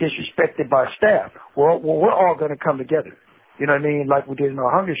and disrespected by staff. Well, we're all going to come together, you know what I mean, like we did in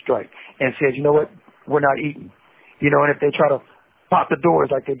our hunger strike, and said, you know what, we're not eating. You know, and if they try to pop the doors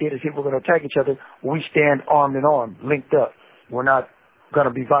like they did as if we're going to attack each other, we stand arm in arm, linked up. We're not going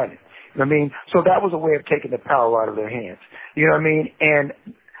to be violent. You know what I mean? So that was a way of taking the power out of their hands. You know what I mean? And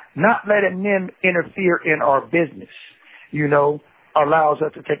not letting them interfere in our business, you know, allows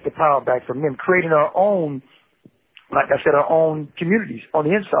us to take the power back from them, creating our own, like I said, our own communities on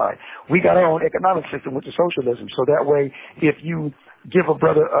the inside. We got our own economic system, which is socialism. So that way, if you give a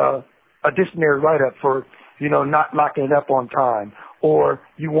brother a disciplinary write-up for, you know, not locking it up on time, or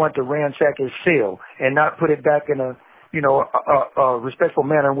you want to ransack his cell and not put it back in a, you know, a respectful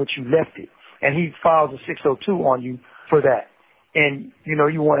manner in which you left it, and he files a 602 on you for that, and, you know,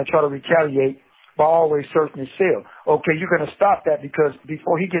 you want to try to retaliate by always searching his cell. Okay, you're going to stop that because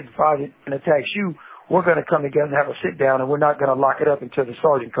before he gets violent and attacks you, we're going to come together and have a sit down, and we're not going to lock it up until the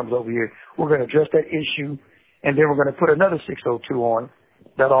sergeant comes over here. We're going to address that issue, and then we're going to put another 602 on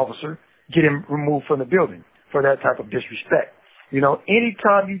that officer, get him removed from the building for that type of disrespect. You know,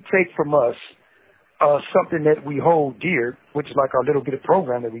 anytime you take from us something that we hold dear, which is like our little bit of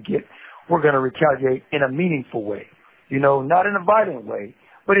program that we get, we're going to retaliate in a meaningful way. You know, not in a violent way,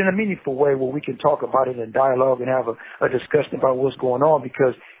 but in a meaningful way where we can talk about it in dialogue and have a discussion about what's going on,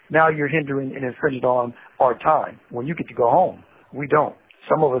 because now you're hindering and infringing on our time. When you get to go home, we don't.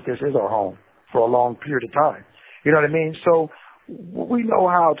 Some of us, this is our home for a long period of time. You know what I mean? So we know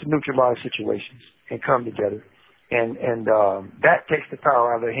how to neutralize situations and come together. And that takes the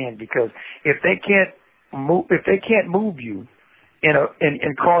power out of their hand, because if they can't move you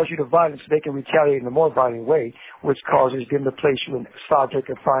and cause you to violence, they can retaliate in a more violent way, which causes them to place you in solitary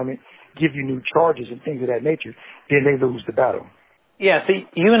confinement, give you new charges and things of that nature. Then they lose the battle. Yeah, so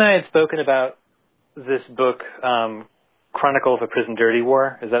you and I had spoken about this book, Chronicle of a Prison Dirty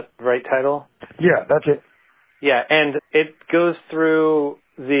War. Is that the right title? Yeah, that's it. Yeah, and it goes through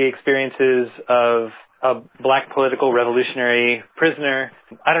the experiences of a black political revolutionary prisoner.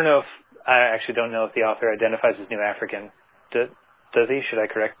 I actually don't know if the author identifies as New African. Does he? Should I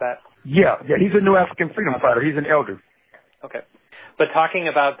correct that? Yeah, he's a New African freedom fighter. He's an elder. Okay. But talking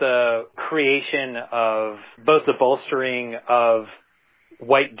about the creation of both the bolstering of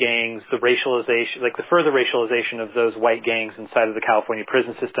white gangs, the racialization, like the further racialization of those white gangs inside of the California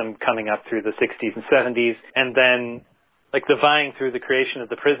prison system coming up through the 60s and 70s, and then like the vying through the creation of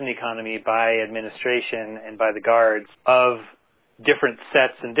the prison economy by administration and by the guards of different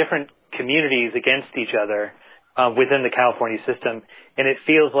sets and different communities against each other within the California system. And it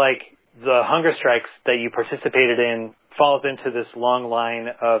feels like the hunger strikes that you participated in falls into this long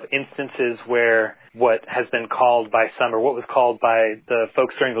line of instances where what has been called by some, or what was called by the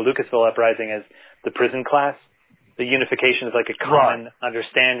folks during the Lucasville uprising as the prison class, the unification is like a common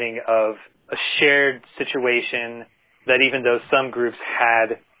understanding of a shared situation that even though some groups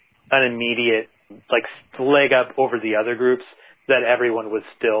had an immediate leg up over the other groups, that everyone was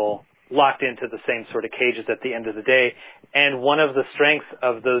still locked into the same sort of cages at the end of the day. And one of the strengths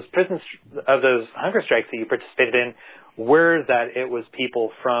of those hunger strikes that you participated in were that it was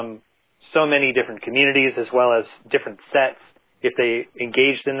people from so many different communities as well as different sets, if they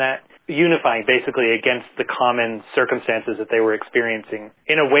engaged in that, unifying basically against the common circumstances that they were experiencing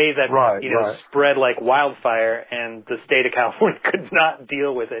in a way that spread like wildfire, and the state of California could not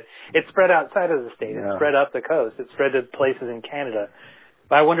deal with it. It spread outside of the state. It spread up the coast. It spread to places in Canada.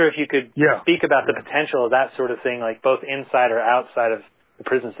 I wonder if you could speak about the potential of that sort of thing, like both inside or outside of the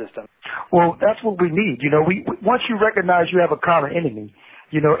prison system. Well, that's what we need. We once you recognize you have a common enemy,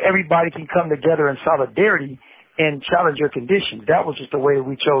 everybody can come together in solidarity and challenge your conditions. That was just the way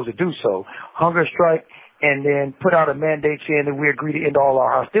we chose to do so. Hunger strike, and then put out a mandate saying that we agree to end all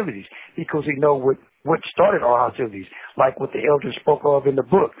our hostilities, because we know what started our hostilities, like what the elders spoke of in the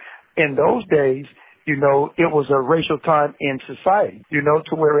book. In those days, it was a racial time in society,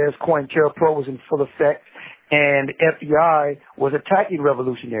 to whereas COINTELPRO was in full effect and FBI was attacking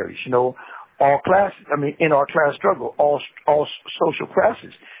revolutionaries, all classes, in our class struggle, all social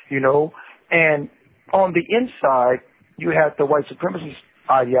classes, and on the inside, you had the white supremacist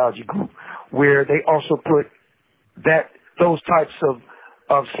ideology group where they also put those types of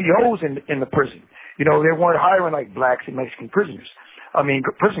COs in the prison. They weren't hiring like blacks and Mexican prison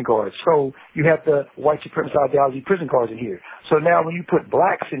guards. So you have the white supremacist ideology prison guards in here. So now when you put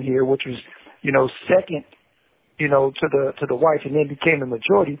blacks in here, which was, second, to the whites and then became the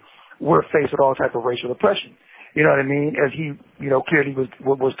majority, we're faced with all type of racial oppression. You know what I mean? As he, clearly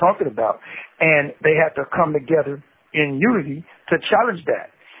was talking about. And they had to come together in unity to challenge that,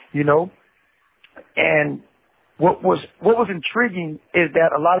 And what was intriguing is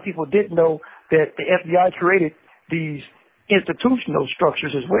that a lot of people didn't know that the FBI created these institutional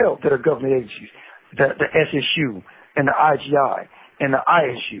structures as well that are government agencies, the SSU and the IGI and the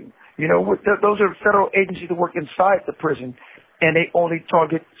ISU. Those are federal agencies that work inside the prison, and they only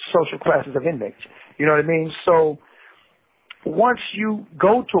target social classes of inmates. You know what I mean? So once you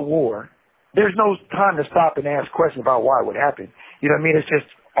go to war, there's no time to stop and ask questions about why it would happen. You know what I mean? It's just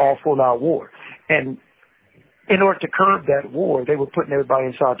all full-out war. And in order to curb that war, they were putting everybody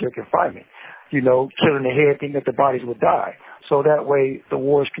inside their confinement, killing the head, thinking that the bodies would die. So that way the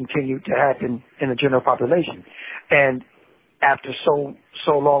wars continued to happen in the general population. And after so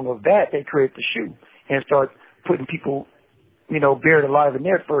long of that, they created the SHU and start putting people, buried alive in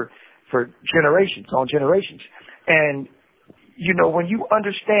there for generations on generations. And, when you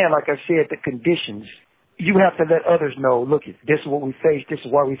understand, like I said, the conditions, you have to let others know, look, this is what we face. This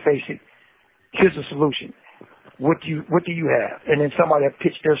is why we face it. Here's the solution. What do you have? And then somebody have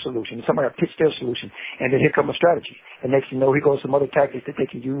pitched their solution. Somebody have pitched their solution. And then here comes a strategy. And next thing you know, here goes some other tactics that they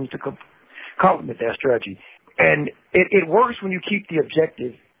can use to complement that strategy. And it works when you keep the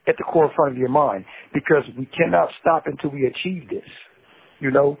objective at the core front of your mind, because we cannot stop until we achieve this,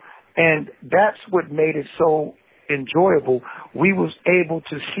 And that's what made it so enjoyable. We was able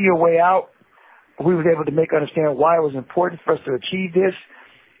to see a way out. We was able to understand why it was important for us to achieve this.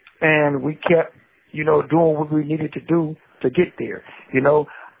 And we kept, doing what we needed to do to get there.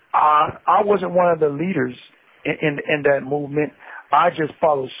 I wasn't one of the leaders in that movement. I just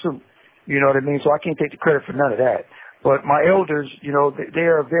followed suit. You know what I mean? So I can't take the credit for none of that. But my elders, they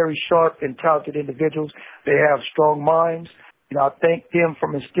are very sharp and talented individuals. They have strong minds. I thank them for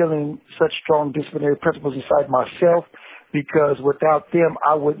instilling such strong disciplinary principles inside myself, because without them,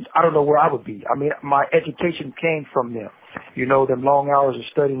 I don't know where I would be. My education came from them. Them long hours of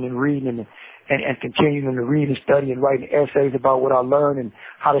studying and reading and continuing to read and study and writing essays about what I learned and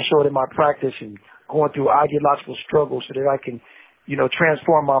how to show it in my practice, and going through ideological struggles so that I can,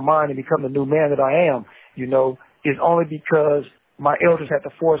 transform my mind and become the new man that I am, is only because my elders had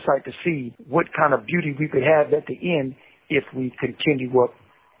the foresight to see what kind of beauty we could have at the end if we continue up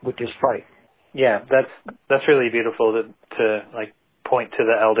with this fight. Yeah, that's really beautiful to point to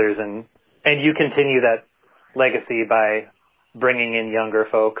the elders, and you continue that legacy by bringing in younger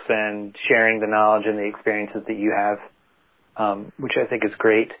folks and sharing the knowledge and the experiences that you have, which I think is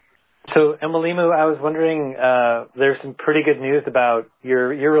great. So, Mwalimu, I was wondering, there's some pretty good news about your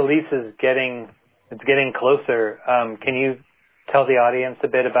release is getting closer. Can you tell the audience a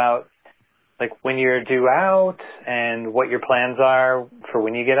bit about when you're due out and what your plans are for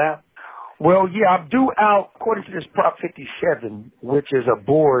when you get out? Well, yeah, I'm due out according to this Prop 57, which is a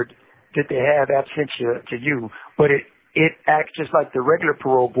board that they have that sent to you, but it acts just like the regular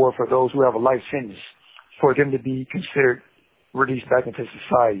parole board for those who have a life sentence, for them to be considered released back into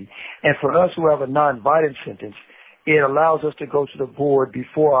society. And for us who have a non-violent sentence, it allows us to go to the board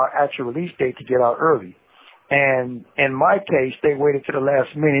before our actual release date to get out early. And in my case, they waited to the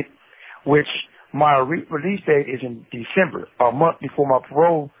last minute, which my release date is in December, a month before my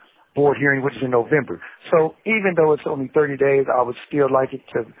parole board hearing, which is in November. So even though it's only 30 days, I would still like it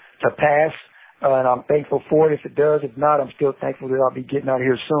to pass. And I'm thankful for it if it does. If not, I'm still thankful that I'll be getting out of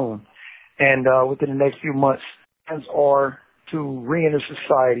here soon. And within the next few months, plans are to re-enter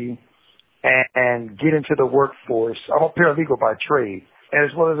society and get into the workforce. I'm a paralegal by trade, as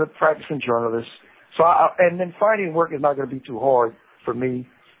well as a practicing journalist. So, and then finding work is not going to be too hard for me.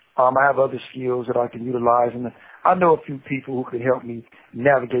 I have other skills that I can utilize, and I know a few people who can help me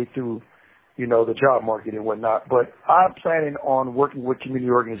navigate through, the job market and whatnot. But I'm planning on working with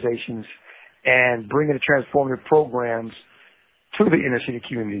community organizations and bringing the transformative programs to the inner city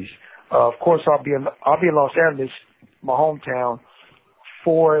communities. Of course, I'll be in Los Angeles, my hometown,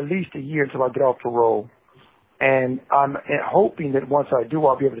 for at least a year until I get off parole. And I'm hoping that once I do,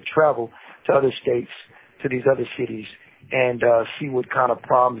 I'll be able to travel to other states, to these other cities, and see what kind of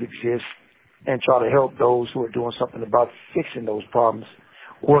problems exist and try to help those who are doing something about fixing those problems,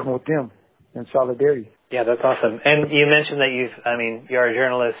 working with them in solidarity. Yeah, that's awesome. And you mentioned that you're a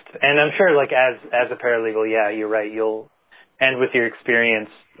journalist, and I'm sure, like, as a paralegal, yeah, you're right. And with your experience,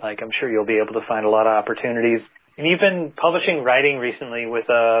 like, I'm sure you'll be able to find a lot of opportunities. And you've been publishing writing recently with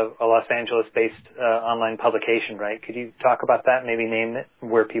a Los Angeles-based online publication, right? Could you talk about that? Maybe name it,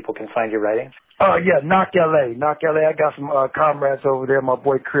 where people can find your writing? Yeah, Knock LA. I got some comrades over there. My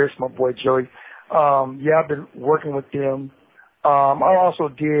boy Chris, my boy Joey. I've been working with them. I also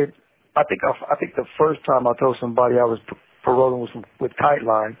did. I think the first time I told somebody I was paroling with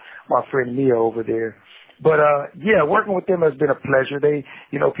Kiteline, my friend Mia over there. But working with them has been a pleasure. They,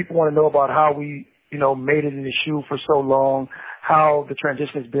 people want to know about how we, made it in the shoe for so long, how the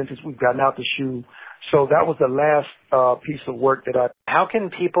transition has been since we've gotten out the shoe. So that was the last piece of work that I... How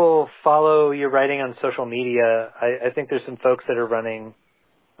can people follow your writing on social media? I think there's some folks that are running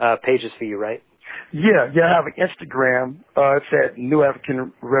pages for you, right? Yeah, I have an Instagram. It's at New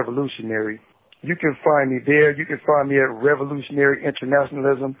African Revolutionary. You can find me there. You can find me at Revolutionary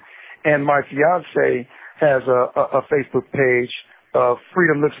Internationalism. And my fiance has a Facebook page,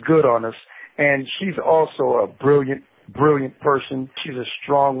 Freedom Looks Good on Us. And she's also a brilliant person. She's a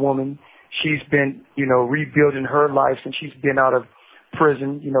strong woman. She's been, rebuilding her life since she's been out of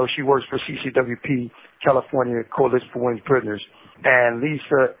prison. She works for CCWP, California Coalition for Women's Prisoners. And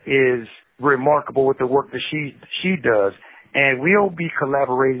Lisa is remarkable with the work that she does. And we'll be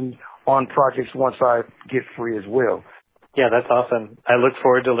collaborating on projects once I get free as well. Yeah, that's awesome. I look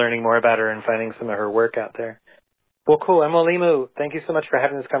forward to learning more about her and finding some of her work out there. Well, cool. Mwalimu, thank you so much for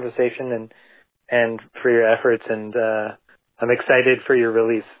having this conversation and for your efforts, and I'm excited for your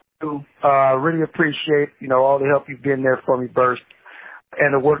release. Really appreciate, all the help you've been there for me, Burst,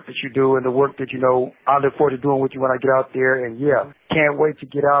 and the work that you do and the work that, I look forward to doing with you when I get out there. And, can't wait to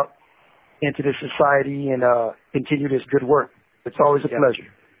get out into this society and continue this good work. It's always a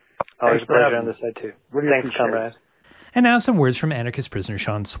pleasure. Always a pleasure on this side, too. Really Thanks, comrade. And now some words from anarchist prisoner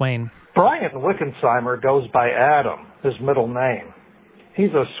Sean Swain. Brian Wickensheimer goes by Adam, his middle name.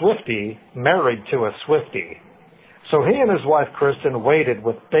 He's a Swiftie married to a Swiftie. So he and his wife Kristen waited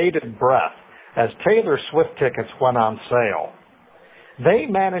with bated breath as Taylor Swift tickets went on sale. They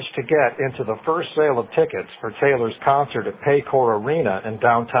managed to get into the first sale of tickets for Taylor's concert at Paycor Arena in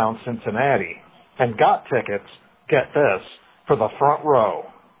downtown Cincinnati and got tickets, get this, for the front row.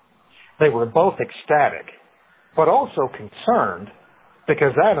 They were both ecstatic, but also concerned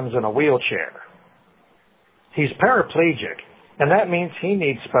because Adam's in a wheelchair. He's paraplegic, and that means he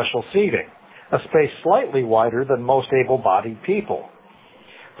needs special seating, a space slightly wider than most able-bodied people.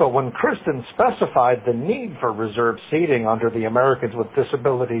 But when Kristen specified the need for reserved seating under the Americans with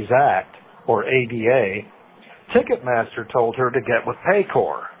Disabilities Act, or ADA, Ticketmaster told her to get with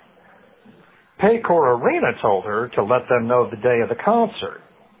Paycor. Paycor Arena told her to let them know the day of the concert.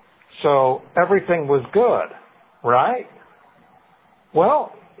 So everything was good, right?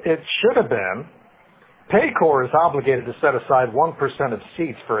 Well, it should have been. Paycor is obligated to set aside 1% of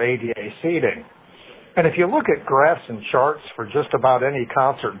seats for ADA seating. And if you look at graphs and charts for just about any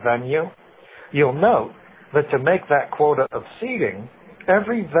concert venue, you'll note that to make that quota of seating,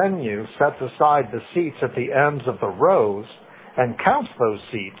 every venue sets aside the seats at the ends of the rows and counts those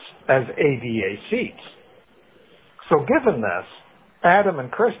seats as ADA seats. So given this, Adam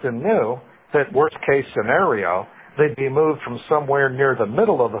and Kristen knew that worst case scenario, they'd be moved from somewhere near the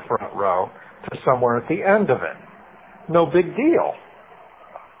middle of the front row to somewhere at the end of it. No big deal.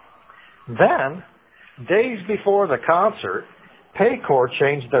 Then, days before the concert, Paycor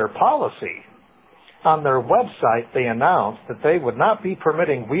changed their policy. On their website, they announced that they would not be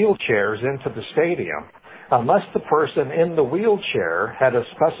permitting wheelchairs into the stadium unless the person in the wheelchair had a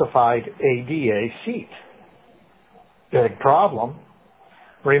specified ADA seat. Big problem.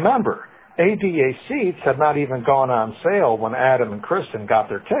 Remember, ADA seats had not even gone on sale when Adam and Kristen got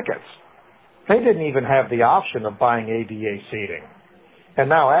their tickets. They didn't even have the option of buying ADA seating. And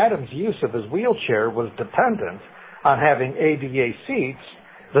now Adam's use of his wheelchair was dependent on having ADA seats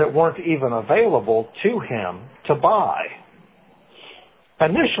that weren't even available to him to buy.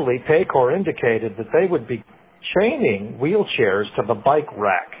 Initially, Paycor indicated that they would be chaining wheelchairs to the bike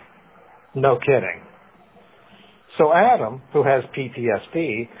rack. No kidding. So Adam, who has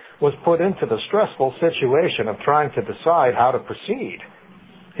PTSD, was put into the stressful situation of trying to decide how to proceed.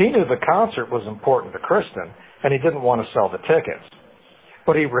 He knew the concert was important to Kristen, and he didn't want to sell the tickets.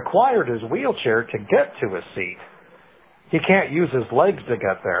 But he required his wheelchair to get to his seat. He can't use his legs to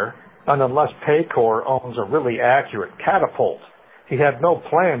get there, and unless Paycor owns a really accurate catapult, he had no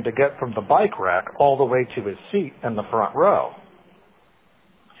plan to get from the bike rack all the way to his seat in the front row.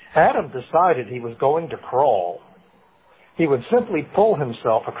 Adam decided he was going to crawl. He would simply pull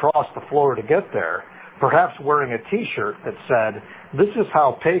himself across the floor to get there, perhaps wearing a T-shirt that said, "This is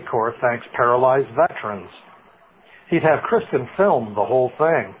how Paycor thanks paralyzed veterans." He'd have Kristen film the whole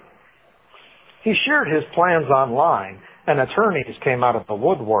thing. He shared his plans online, and attorneys came out of the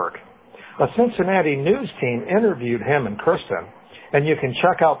woodwork. A Cincinnati news team interviewed him and Kristen, and you can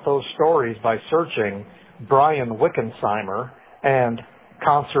check out those stories by searching Brian Wickensheimer and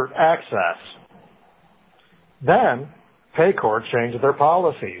Concert Access. Then, Paycor changed their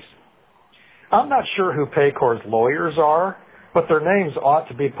policies. I'm not sure who Paycor's lawyers are, but their names ought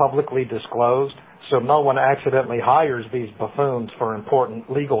to be publicly disclosed so no one accidentally hires these buffoons for important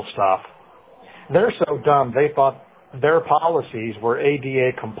legal stuff. They're so dumb they thought their policies were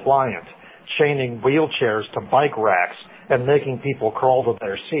ADA compliant, chaining wheelchairs to bike racks and making people crawl to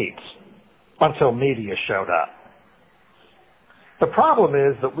their seats, until media showed up. The problem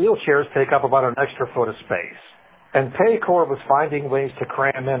is that wheelchairs take up about an extra foot of space, and Paycor was finding ways to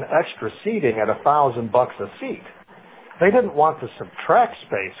cram in extra seating at $1,000 a seat. They didn't want to subtract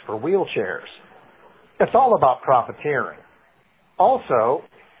space for wheelchairs. It's all about profiteering. Also,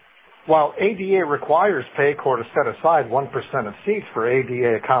 while ADA requires Paycor to set aside 1% of seats for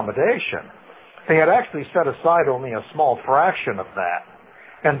ADA accommodation, they had actually set aside only a small fraction of that,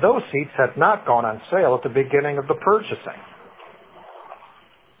 and those seats had not gone on sale at the beginning of the purchasing.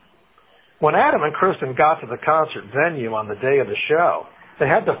 When Adam and Kristen got to the concert venue on the day of the show, they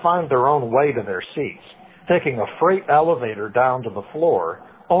had to find their own way to their seats, taking a freight elevator down to the floor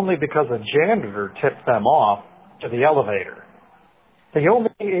only because a janitor tipped them off to the elevator. The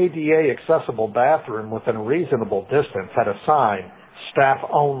only ADA accessible bathroom within a reasonable distance had a sign, "Staff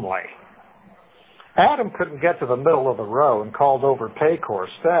Only." Adam couldn't get to the middle of the row and called over Paycor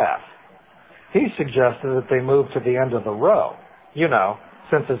staff. He suggested that they move to the end of the row,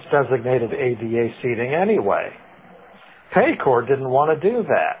 since it's designated ADA seating anyway. Paycor didn't want to do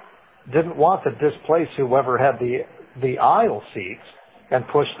that, didn't want to displace whoever had the aisle seats and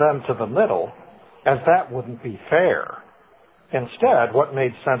push them to the middle, as that wouldn't be fair. Instead, what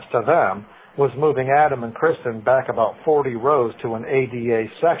made sense to them was moving Adam and Kristen back about 40 rows to an ADA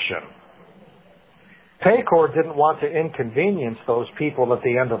section. Paycor didn't want to inconvenience those people at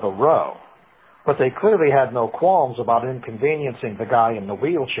the end of the row, but they clearly had no qualms about inconveniencing the guy in the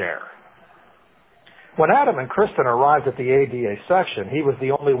wheelchair. When Adam and Kristen arrived at the ADA section, he was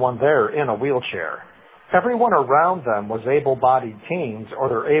the only one there in a wheelchair. Everyone around them was able-bodied teens or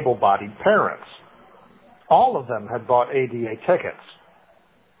their able-bodied parents. All of them had bought ADA tickets.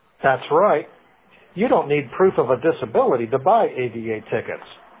 That's right. You don't need proof of a disability to buy ADA tickets.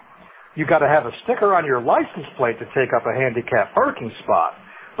 You got to have a sticker on your license plate to take up a handicapped parking spot,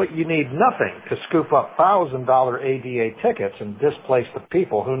 but you need nothing to scoop up $1,000 ADA tickets and displace the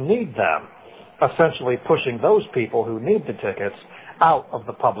people who need them, essentially pushing those people who need the tickets out of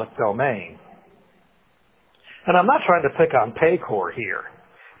the public domain. And I'm not trying to pick on Paycor here.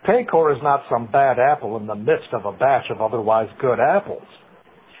 Paycor is not some bad apple in the midst of a batch of otherwise good apples.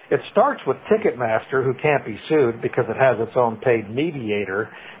 It starts with Ticketmaster, who can't be sued because it has its own paid mediator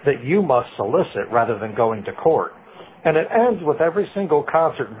that you must solicit rather than going to court. And it ends with every single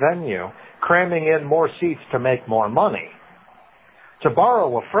concert venue cramming in more seats to make more money. To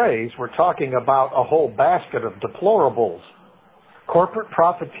borrow a phrase, we're talking about a whole basket of deplorables. Corporate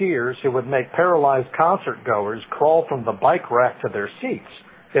profiteers who would make paralyzed concert goers crawl from the bike rack to their seats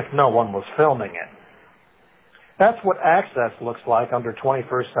if no one was filming it. That's what access looks like under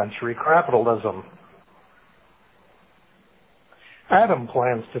 21st century capitalism. Adam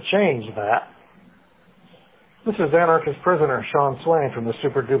plans to change that. This is anarchist prisoner Sean Swain from the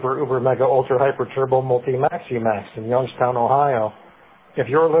Super Duper Uber Mega Ultra Hyper Turbo Multi Maxi Max in Youngstown, Ohio. If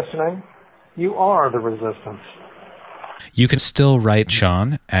you're listening, you are the resistance. You can still write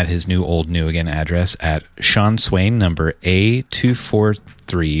Sean at his new old new again address at Sean Swain number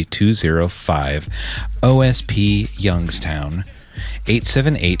A243205 OSP Youngstown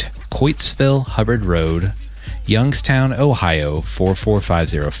 878 Coitesville Hubbard Road, Youngstown, Ohio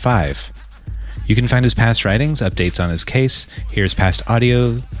 44505. You can find his past writings, updates on his case, hear his past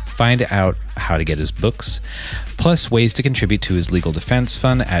audio, find out how to get his books, plus ways to contribute to his legal defense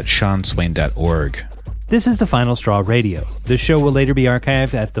fund at seanswain.org. This is The Final Straw Radio. This show will later be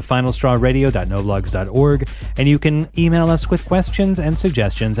archived at thefinalstrawradio.noblogs.org, and you can email us with questions and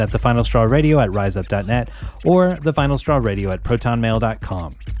suggestions at thefinalstrawradio@riseup.net or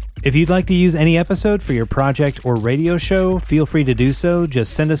thefinalstrawradio@protonmail.com. If you'd like to use any episode for your project or radio show, feel free to do so.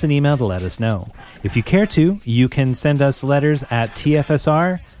 Just send us an email to let us know. If you care to, you can send us letters at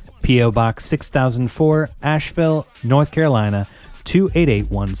TFSR, P.O. Box 6004, Asheville, North Carolina,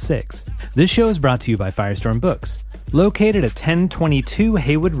 28816. This show is brought to you by Firestorm Books. Located at 1022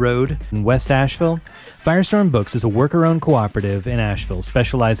 Haywood Road in West Asheville, Firestorm Books is a worker-owned cooperative in Asheville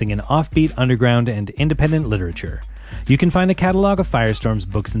specializing in offbeat, underground, and independent literature. You can find a catalog of Firestorm's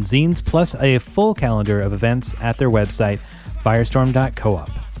books and zines, plus a full calendar of events at their website, firestorm.coop.